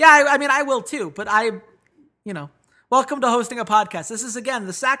 Yeah, I mean, I will too, but welcome to hosting a podcast. This is, again,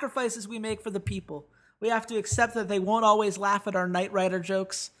 the sacrifices we make for the people. We have to accept that they won't always laugh at our Knight Rider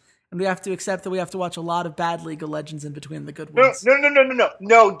jokes, and we have to accept that we have to watch a lot of bad League of Legends in between the good ones.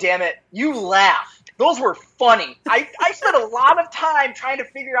 No, damn it. You laughed. Those were funny. I spent a lot of time trying to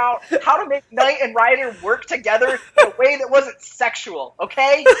figure out how to make Knight and Rider work together in a way that wasn't sexual,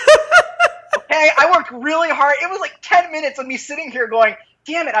 okay? Okay, I worked really hard. It was like 10 minutes of me sitting here going,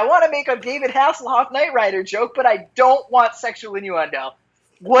 damn it, I want to make a David Hasselhoff Knight Rider joke, but I don't want sexual innuendo.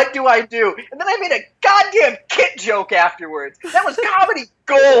 What do I do? And then I made a goddamn Kit joke afterwards. That was comedy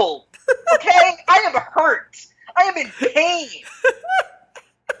gold. Okay? I am hurt. I am in pain.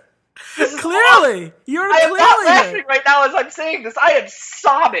 Clearly. Awesome. You're I am clearly not laughing right now as I'm saying this. I am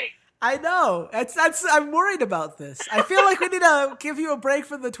sobbing. I know. I'm worried about this. I feel like we need to give you a break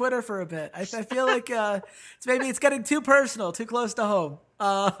from the Twitter for a bit. I feel like it's getting too personal, too close to home.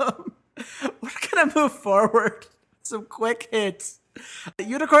 We're going to move forward. Some quick hits.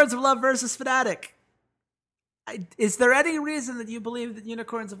 Unicorns of Love versus Fnatic. Is there any reason that you believe that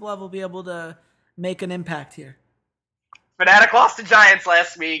Unicorns of Love will be able to make an impact here? Fnatic lost to Giants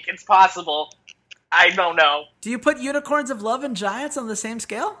last week. It's possible. I don't know. Do you put Unicorns of Love and Giants on the same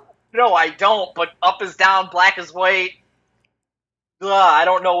scale? No, I don't, but up is down, black is white. I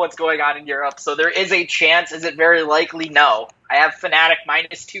don't know what's going on in Europe, so there is a chance. Is it very likely? No. I have Fnatic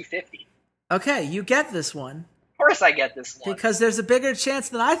minus 250. Okay, you get this one. Of course I get this one. Because there's a bigger chance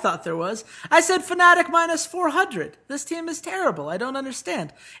than I thought there was. I said Fnatic minus 400. This team is terrible. I don't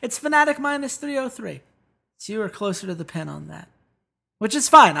understand. It's Fnatic minus 303. So you are closer to the pin on that. Which is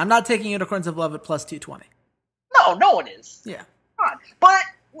fine. I'm not taking Unicorns of Love at plus 220. No one is. Yeah. Come on. But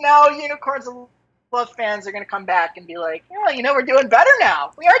now Unicorns of Bluff fans are going to come back and be like, we're doing better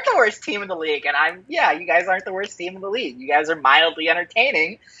now. We aren't the worst team in the league. And you guys aren't the worst team in the league. You guys are mildly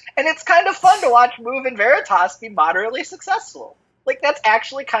entertaining. And it's kind of fun to watch Move and Veritas be moderately successful. Like, that's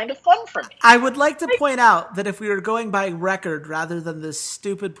actually kind of fun for me. I would like to point out that if we were going by record rather than this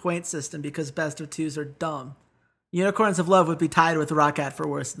stupid point system because best of twos are dumb, Unicorns of Love would be tied with Roccat for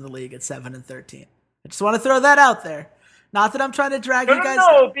worst in the league at 7-13. I just want to throw that out there. Not that I'm trying to drag you guys.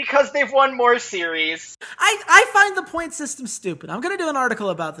 No, because they've won more series. I find the point system stupid. I'm going to do an article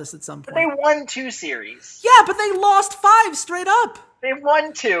about this at some point. But they won 2 series. Yeah, but they lost 5 straight up. They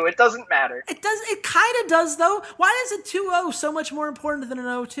won 2. It doesn't matter. It does. It kind of does, though. Why is a 2-0 so much more important than an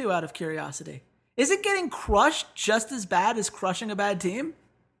 0-2, out of curiosity? Is it getting crushed just as bad as crushing a bad team?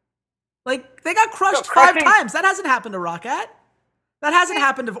 Like, they got crushed 5 times. That hasn't happened to Roccat. That hasn't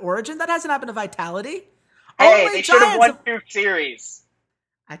happened to Origin. That hasn't happened to Vitality. Hey, they should have won 2 series.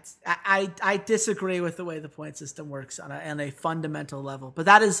 I disagree with the way the point system works on a fundamental level. But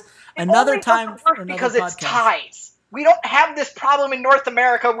that is another time for another because podcast. It's ties. We don't have this problem in North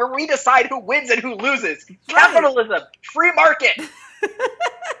America where we decide who wins and who loses. Right. Capitalism. Free market.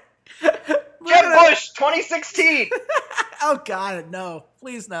 Jeb Bush, 2016. Oh, God, no.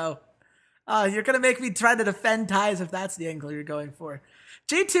 Please, no. You're going to make me try to defend ties if that's the angle you're going for.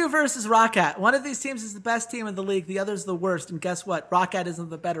 G2 versus Roccat. One of these teams is the best team in the league. The other's the worst. And guess what? Roccat isn't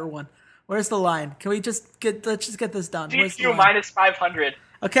the better one. Where's the line? Can we let's just get this done. G2 minus 500.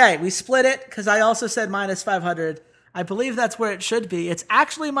 Okay, we split it because I also said minus 500. I believe that's where it should be. It's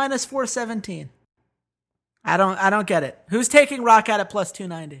actually minus 417. I don't get it. Who's taking Roccat at plus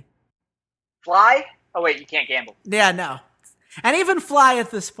 290? Fly? Oh, wait, you can't gamble. Yeah, no. And even Fly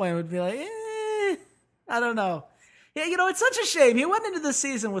at this point would be like, I don't know. Yeah, it's such a shame. He went into the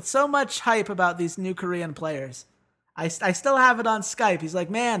season with so much hype about these new Korean players. I still have it on Skype. He's like,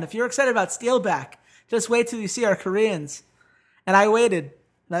 man, if you're excited about Steelback, just wait till you see our Koreans. And I waited,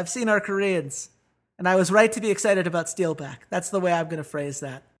 and I've seen our Koreans. And I was right to be excited about Steelback. That's the way I'm going to phrase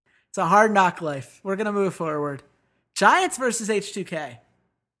that. It's a hard knock life. We're going to move forward. Giants versus H2K.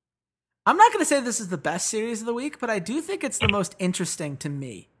 I'm not going to say this is the best series of the week, but I do think it's the most interesting to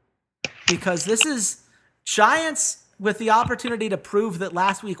me. Because this is Giants with the opportunity to prove that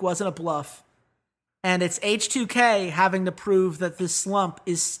last week wasn't a bluff. And it's H2K having to prove that this slump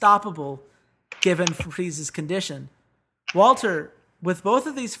is stoppable given Freeze's condition. Walter, with both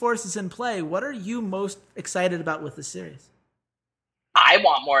of these forces in play, what are you most excited about with the series? I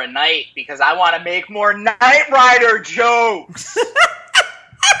want more Knight because I want to make more Knight Rider jokes.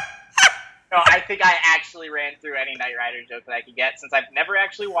 No, I think I actually ran through any Knight Rider joke that I could get since I've never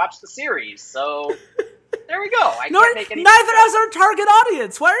actually watched the series. So there we go. Neither has our target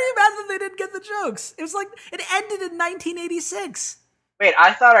audience. Why are you mad that they didn't get the jokes? It was like it ended in 1986. Wait,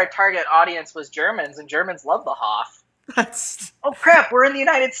 I thought our target audience was Germans, and Germans love the Hoff. Oh crap, we're in the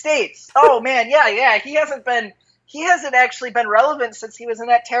United States. Oh man, yeah. He hasn't actually been relevant since he was in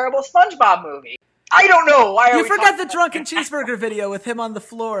that terrible SpongeBob movie. I don't know why. You forgot the drunken cheeseburger video with him on the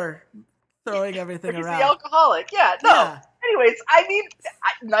floor throwing everything around. He's the alcoholic. Yeah, no. Yeah. Anyways,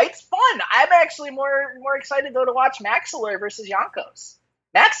 Knight's fun. I'm actually more excited though to watch Maxillor versus Jankos.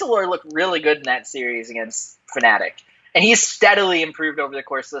 Maxillor looked really good in that series against Fnatic. And he's steadily improved over the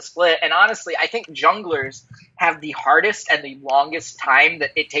course of the split. And honestly, I think junglers have the hardest and the longest time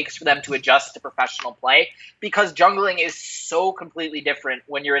that it takes for them to adjust to professional play because jungling is so completely different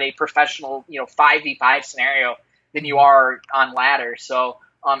when you're in a professional, 5v5 scenario than you are on ladder. So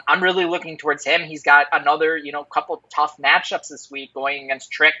I'm really looking towards him. He's got another, couple tough matchups this week going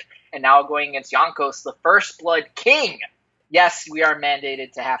against Trick and now going against Jankos, the First Blood King. Yes, we are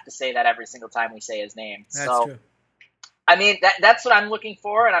mandated to have to say that every single time we say his name. That's true. I mean, that's what I'm looking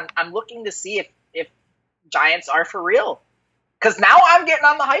for, and I'm looking to see if Giants are for real. Because now I'm getting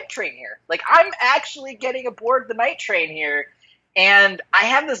on the hype train here. Like, I'm actually getting aboard the night train here, and I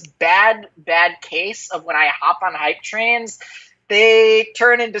have this bad case of when I hop on hype trains, they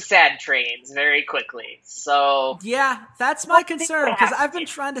turn into sad trains very quickly. So yeah, that's my concern, because I've been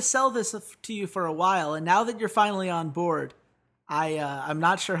trying to sell this to you for a while, and now that you're finally on board, I'm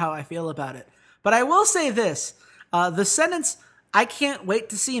not sure how I feel about it. But I will say this. The sentence, I can't wait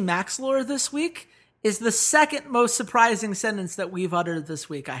to see Maxillor this week, is the second most surprising sentence that we've uttered this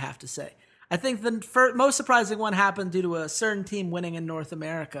week, I have to say. I think the most surprising one happened due to a certain team winning in North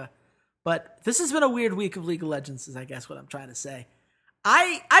America. But this has been a weird week of League of Legends, is I guess what I'm trying to say.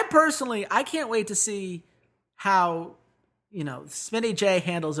 I personally, I can't wait to see how, Smitty J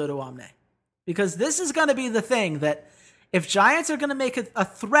handles Odo Omne. Because this is going to be the thing that if Giants are going to make a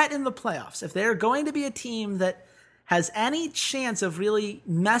threat in the playoffs, if they're going to be a team that has any chance of really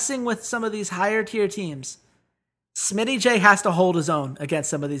messing with some of these higher tier teams, Smitty J has to hold his own against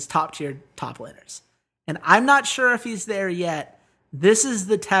some of these top tier top laners. And I'm not sure if he's there yet. This is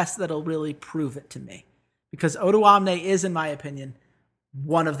the test that'll really prove it to me. Because Odoamne is, in my opinion,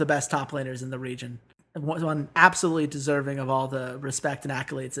 one of the best top laners in the region. One absolutely deserving of all the respect and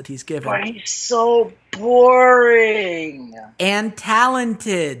accolades that he's given. But he's so boring. And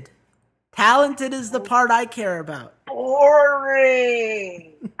talented. Talented is the part I care about.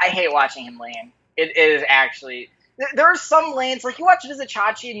 Boring. I hate watching him lane. It is actually... There are some lanes, like you watch it as a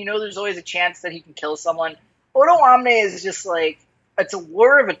Chachi and you know there's always a chance that he can kill someone. Odoamne is just like, it's a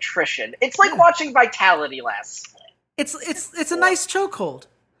lure of attrition. It's like watching Vitality last split. It's a nice chokehold.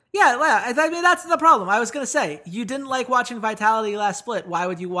 Yeah, I mean, that's the problem. I was going to say, you didn't like watching Vitality last split. Why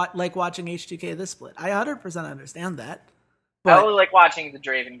would you like watching H2K this split? I 100% understand that. But, I only like watching the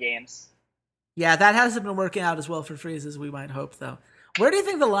Draven games. Yeah, that hasn't been working out as well for Freeze as we might hope, though. Where do you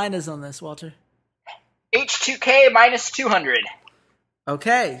think the line is on this, Walter? H2K minus 200.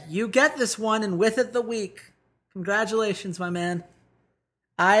 Okay, you get this one, and with it the week. Congratulations, my man.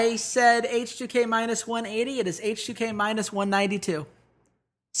 I said H2K minus 180. It is H2K minus 192.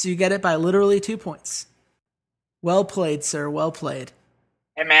 So you get it by literally 2 points. Well played, sir. Well played.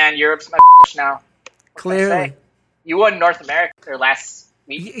 Hey, man, Europe's my now. Clearly. You won North America last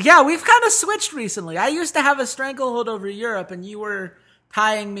week. Yeah, we've kind of switched recently. I used to have a stranglehold over Europe, and you were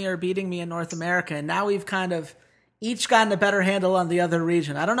tying me or beating me in North America, and now we've kind of each gotten a better handle on the other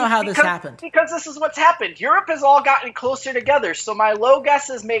region. I don't know how this happened. Because this is what's happened. Europe has all gotten closer together, so my low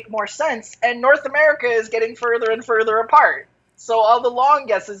guesses make more sense, and North America is getting further and further apart. So all the long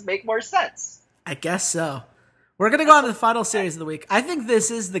guesses make more sense. I guess so. We're going to go on to the final series of the week. I think this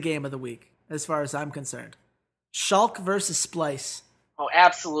is the game of the week, as far as I'm concerned. Shulk versus Splice. Oh,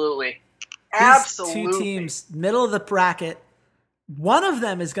 absolutely. These Absolutely. two teams, middle of the bracket. One of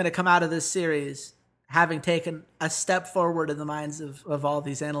them is going to come out of this series having taken a step forward in the minds of all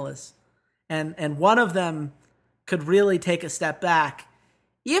these analysts. And one of them could really take a step back.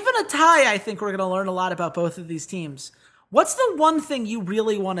 Even a tie, I think we're going to learn a lot about both of these teams. What's the one thing you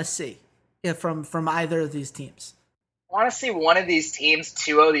really want to see from either of these teams? I want to see one of these teams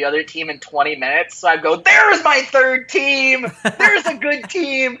 2-0 the other team in 20 minutes. So I go, there's my third team. There's a good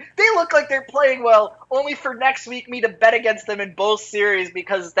team. They look like they're playing well, only for next week me to bet against them in both series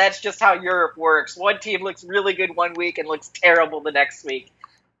because that's just how Europe works. One team looks really good one week and looks terrible the next week.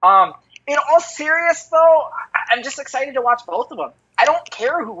 In all serious, though, I'm just excited to watch both of them. I don't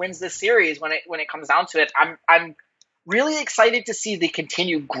care who wins this series when it comes down to it. I'm really excited to see the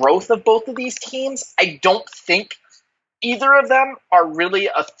continued growth of both of these teams. I don't think either of them are really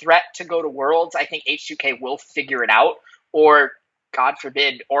a threat to go to Worlds. I think H2K will figure it out, or, God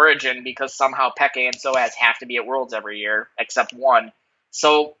forbid, Origin, because somehow Peke and Soaz have to be at Worlds every year, except one.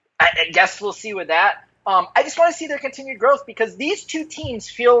 So I guess we'll see with that. I just want to see their continued growth, because these two teams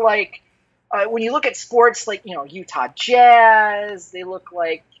feel like, when you look at sports like, Utah Jazz, they look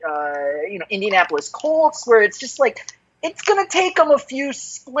like, Indianapolis Colts, where it's just like, it's going to take them a few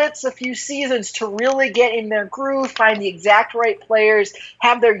splits, a few seasons to really get in their groove, find the exact right players,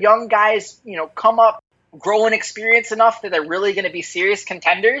 have their young guys, come up, grow in experience enough that they're really going to be serious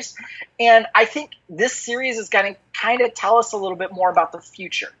contenders. And I think this series is going to kind of tell us a little bit more about the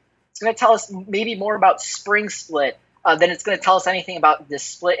future. It's going to tell us maybe more about spring split than it's going to tell us anything about this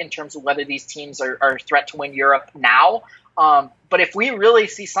split in terms of whether these teams are a threat to win Europe now. But if we really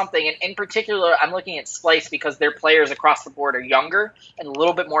see something, and in particular, I'm looking at Splice because their players across the board are younger and a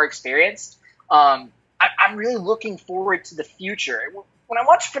little bit more experienced. I'm really looking forward to the future. When I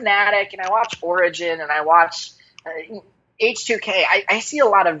watch Fnatic and I watch Origin and I watch H2K, I see a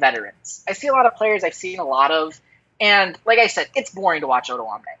lot of veterans. I see a lot of players I've seen a lot of. And like I said, it's boring to watch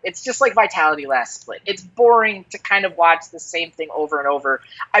Odoamne. It's just like Vitality last split. It's boring to kind of watch the same thing over and over.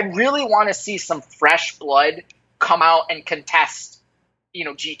 I really want to see some fresh blood come out and contest,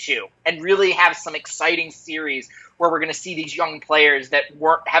 G2, and really have some exciting series where we're going to see these young players that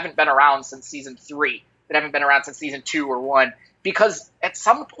haven't been around since season 3, that haven't been around since season 2 or 1, because at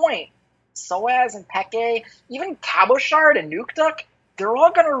some point, Soaz and Peke, even Cabochard and Nukeduck, they're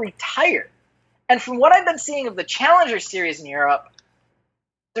all going to retire. And from what I've been seeing of the Challenger series in Europe,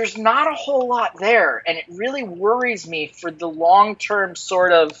 there's not a whole lot there, and it really worries me for the long-term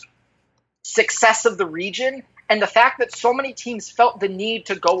sort of success of the region. And the fact that so many teams felt the need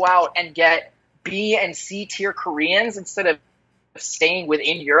to go out and get B and C tier Koreans instead of staying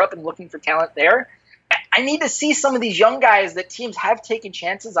within Europe and looking for talent there. I need to see some of these young guys that teams have taken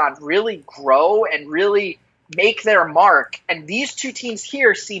chances on really grow and really make their mark. And these two teams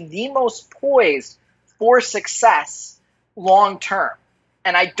here seem the most poised for success long term.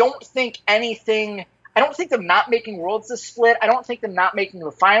 And I don't think them not making Worlds is split. I don't think them not making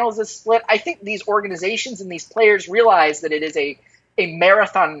the finals is split. I think these organizations and these players realize that it is a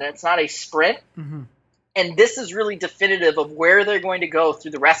marathon and it's not a sprint. Mm-hmm. And this is really definitive of where they're going to go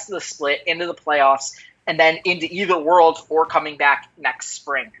through the rest of the split, into the playoffs, and then into either Worlds or coming back next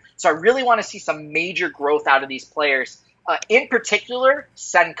spring. So I really want to see some major growth out of these players. In particular,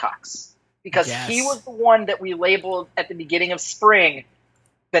 Sencux. Because he was the one that we labeled at the beginning of spring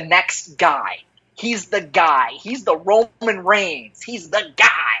the next guy. He's the guy. He's the Roman Reigns. He's the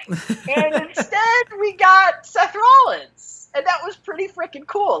guy. And instead, we got Seth Rollins. And that was pretty freaking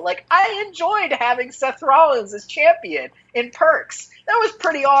cool. Like, I enjoyed having Seth Rollins as champion in Perks. That was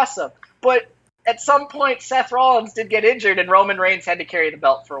pretty awesome. But at some point, Seth Rollins did get injured, and Roman Reigns had to carry the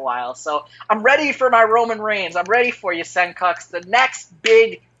belt for a while. So I'm ready for my Roman Reigns. I'm ready for you, Sencux. The next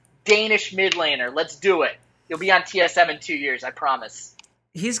big Danish mid laner. Let's do it. You'll be on TSM in 2 years, I promise.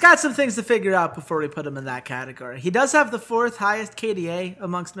 He's got some things to figure out before we put him in that category. He does have the 4th highest KDA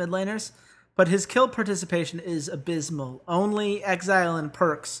amongst mid laners, but his kill participation is abysmal. Only Exile and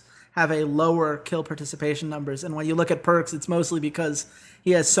Perks have a lower kill participation numbers, and when you look at Perks, it's mostly because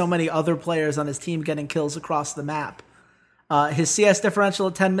he has so many other players on his team getting kills across the map. His CS differential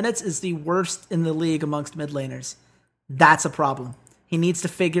at 10 minutes is the worst in the league amongst mid laners. That's a problem. He needs to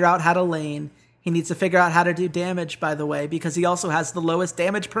figure out how to lane. He needs to figure out how to do damage, by the way, because he also has the lowest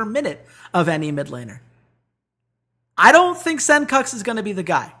damage per minute of any mid laner. I don't think Sencux is going to be the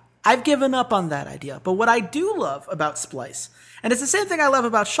guy. I've given up on that idea. But what I do love about Splice, and it's the same thing I love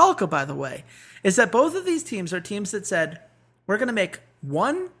about Schalke, by the way, is that both of these teams are teams that said, we're going to make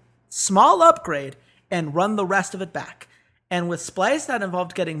one small upgrade and run the rest of it back. And with Splice, that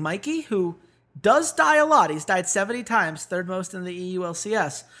involved getting Mikey, who does die a lot. He's died 70 times, 3rd most in the EU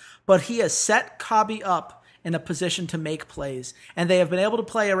LCS. But he has set Kabi up in a position to make plays. And they have been able to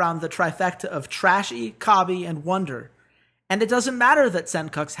play around the trifecta of Trashy, Kabi, and Wonder. And it doesn't matter that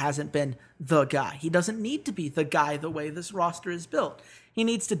Sencux hasn't been the guy. He doesn't need to be the guy the way this roster is built. He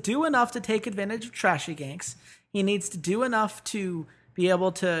needs to do enough to take advantage of Trashy ganks. He needs to do enough to be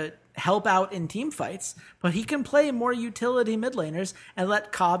able to help out in team fights, but he can play more utility mid laners and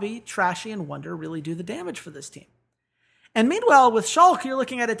let Kabi, Trashy, and Wonder really do the damage for this team. And meanwhile, with Schalke, you're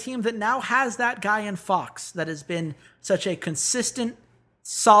looking at a team that now has that guy in Fox that has been such a consistent,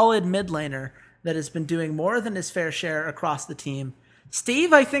 solid mid laner that has been doing more than his fair share across the team.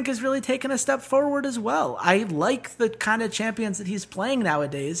 Steve, I think, has really taken a step forward as well. I like the kind of champions that he's playing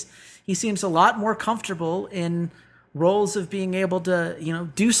nowadays. He seems a lot more comfortable in roles of being able to,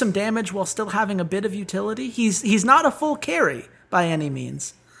 do some damage while still having a bit of utility. He's not a full carry by any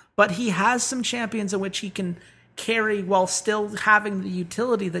means, but he has some champions in which he can carry while still having the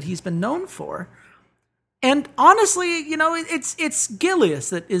utility that he's been known for. And honestly, it's Gilius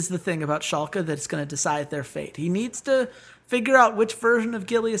that is the thing about Schalke that's going to decide their fate. He needs to figure out which version of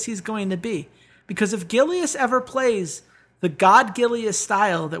Gilius he's going to be. Because if Gilius ever plays the God Gilius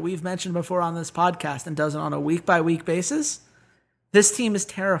style that we've mentioned before on this podcast and does it on a week-by-week basis, this team is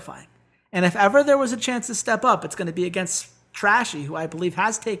terrifying. And if ever there was a chance to step up, it's going to be against Trashy, who I believe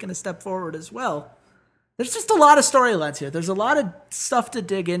has taken a step forward as well. There's just a lot of storylines here. There's a lot of stuff to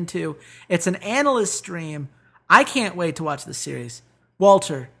dig into. It's an analyst stream. I can't wait to watch this series.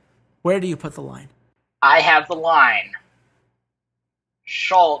 Walter, where do you put the line? I have the line.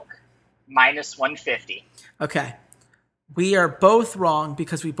 Schalke minus 150. Okay. We are both wrong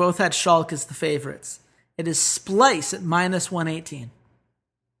because we both had Schalke as the favorites. It is Splice at minus 118.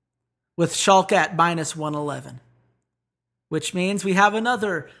 With Schalke at minus 111. Which means we have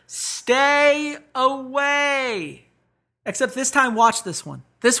another stay away. Except this time, watch this one.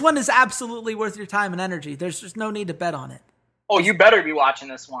 This one is absolutely worth your time and energy. There's just no need to bet on it. Oh, you better be watching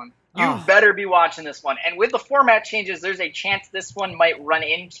this one. You better be watching this one. And with the format changes, there's a chance this one might run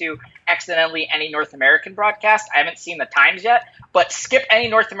into accidentally any North American broadcast. I haven't seen the times yet, but skip any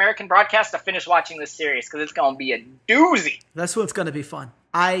North American broadcast to finish watching this series because it's going to be a doozy. This one's going to be fun.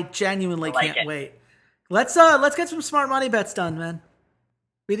 I genuinely can't wait. Let's get some smart money bets done, man.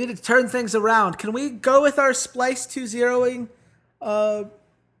 We need to turn things around. Can we go with our Splice 2-0ing Roccat?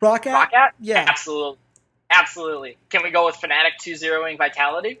 Roccat? Yeah. Absolutely. Can we go with Fnatic 2-0ing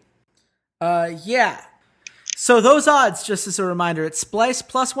Vitality? Yeah. So those odds, just as a reminder, it's Splice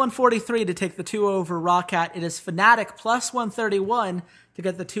plus 143 to take the 2 over Roccat. It is Fnatic plus 131 to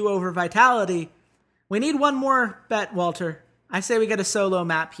get the 2 over Vitality. We need one more bet, Walter. I say we get a solo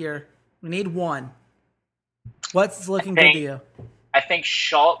map here. We need one. What's looking good to you? I think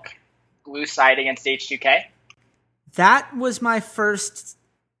Schalke blue side against H2K. That was my first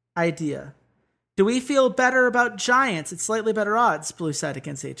idea. Do we feel better about Giants? It's slightly better odds, blue side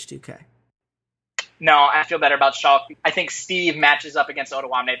against H2K. No, I feel better about Schalke. I think Steve matches up against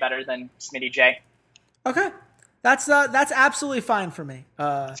Ottawamne better than Smitty J. Okay. That's absolutely fine for me.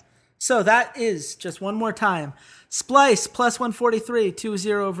 So that is, just one more time, Splice plus 143,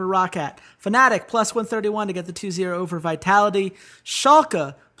 2-0 over Roccat. Fnatic plus 131 to get the 2-0 over Vitality.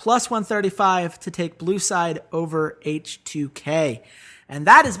 Schalke plus 135 to take blue side over H2K. And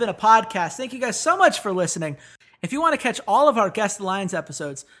that has been a podcast. Thank you guys so much for listening. If you want to catch all of our Guest Alliance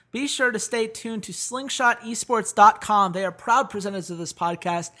episodes, be sure to stay tuned to slingshotesports.com. They are proud presenters of this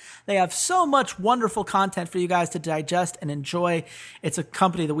podcast. They have so much wonderful content for you guys to digest and enjoy. It's a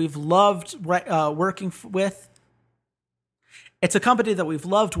company that we've loved working with. It's a company that we've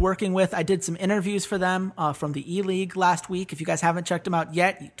loved working with. I did some interviews for them from the E-League last week. If you guys haven't checked them out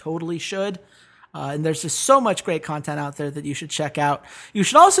yet, you totally should. And there's just so much great content out there that you should check out. You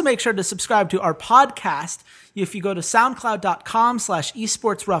should also make sure to subscribe to our podcast. If you go to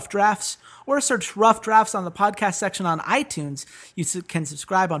soundcloud.com/esportsroughdrafts or search Rough Drafts on the podcast section on iTunes, you can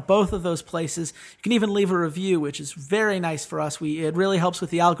subscribe on both of those places. You can even leave a review, which is very nice for us. It really helps with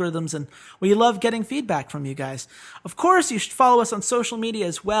the algorithms, and we love getting feedback from you guys. Of course, you should follow us on social media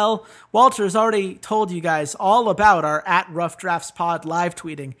as well. Walter has already told you guys all about our @RoughDraftsPod live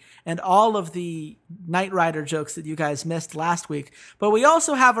tweeting and all of the Knight Rider jokes that you guys missed last week. But we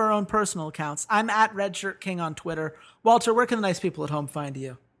also have our own personal accounts. I'm @RedShirtKing on Twitter. Walter, where can the nice people at home find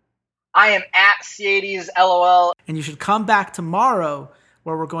you? I am @C80sLOL. And you should come back tomorrow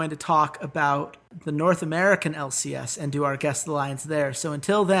where we're going to talk about the North American LCS and do our Guest Alliance there. So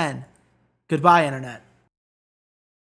until then, goodbye, Internet.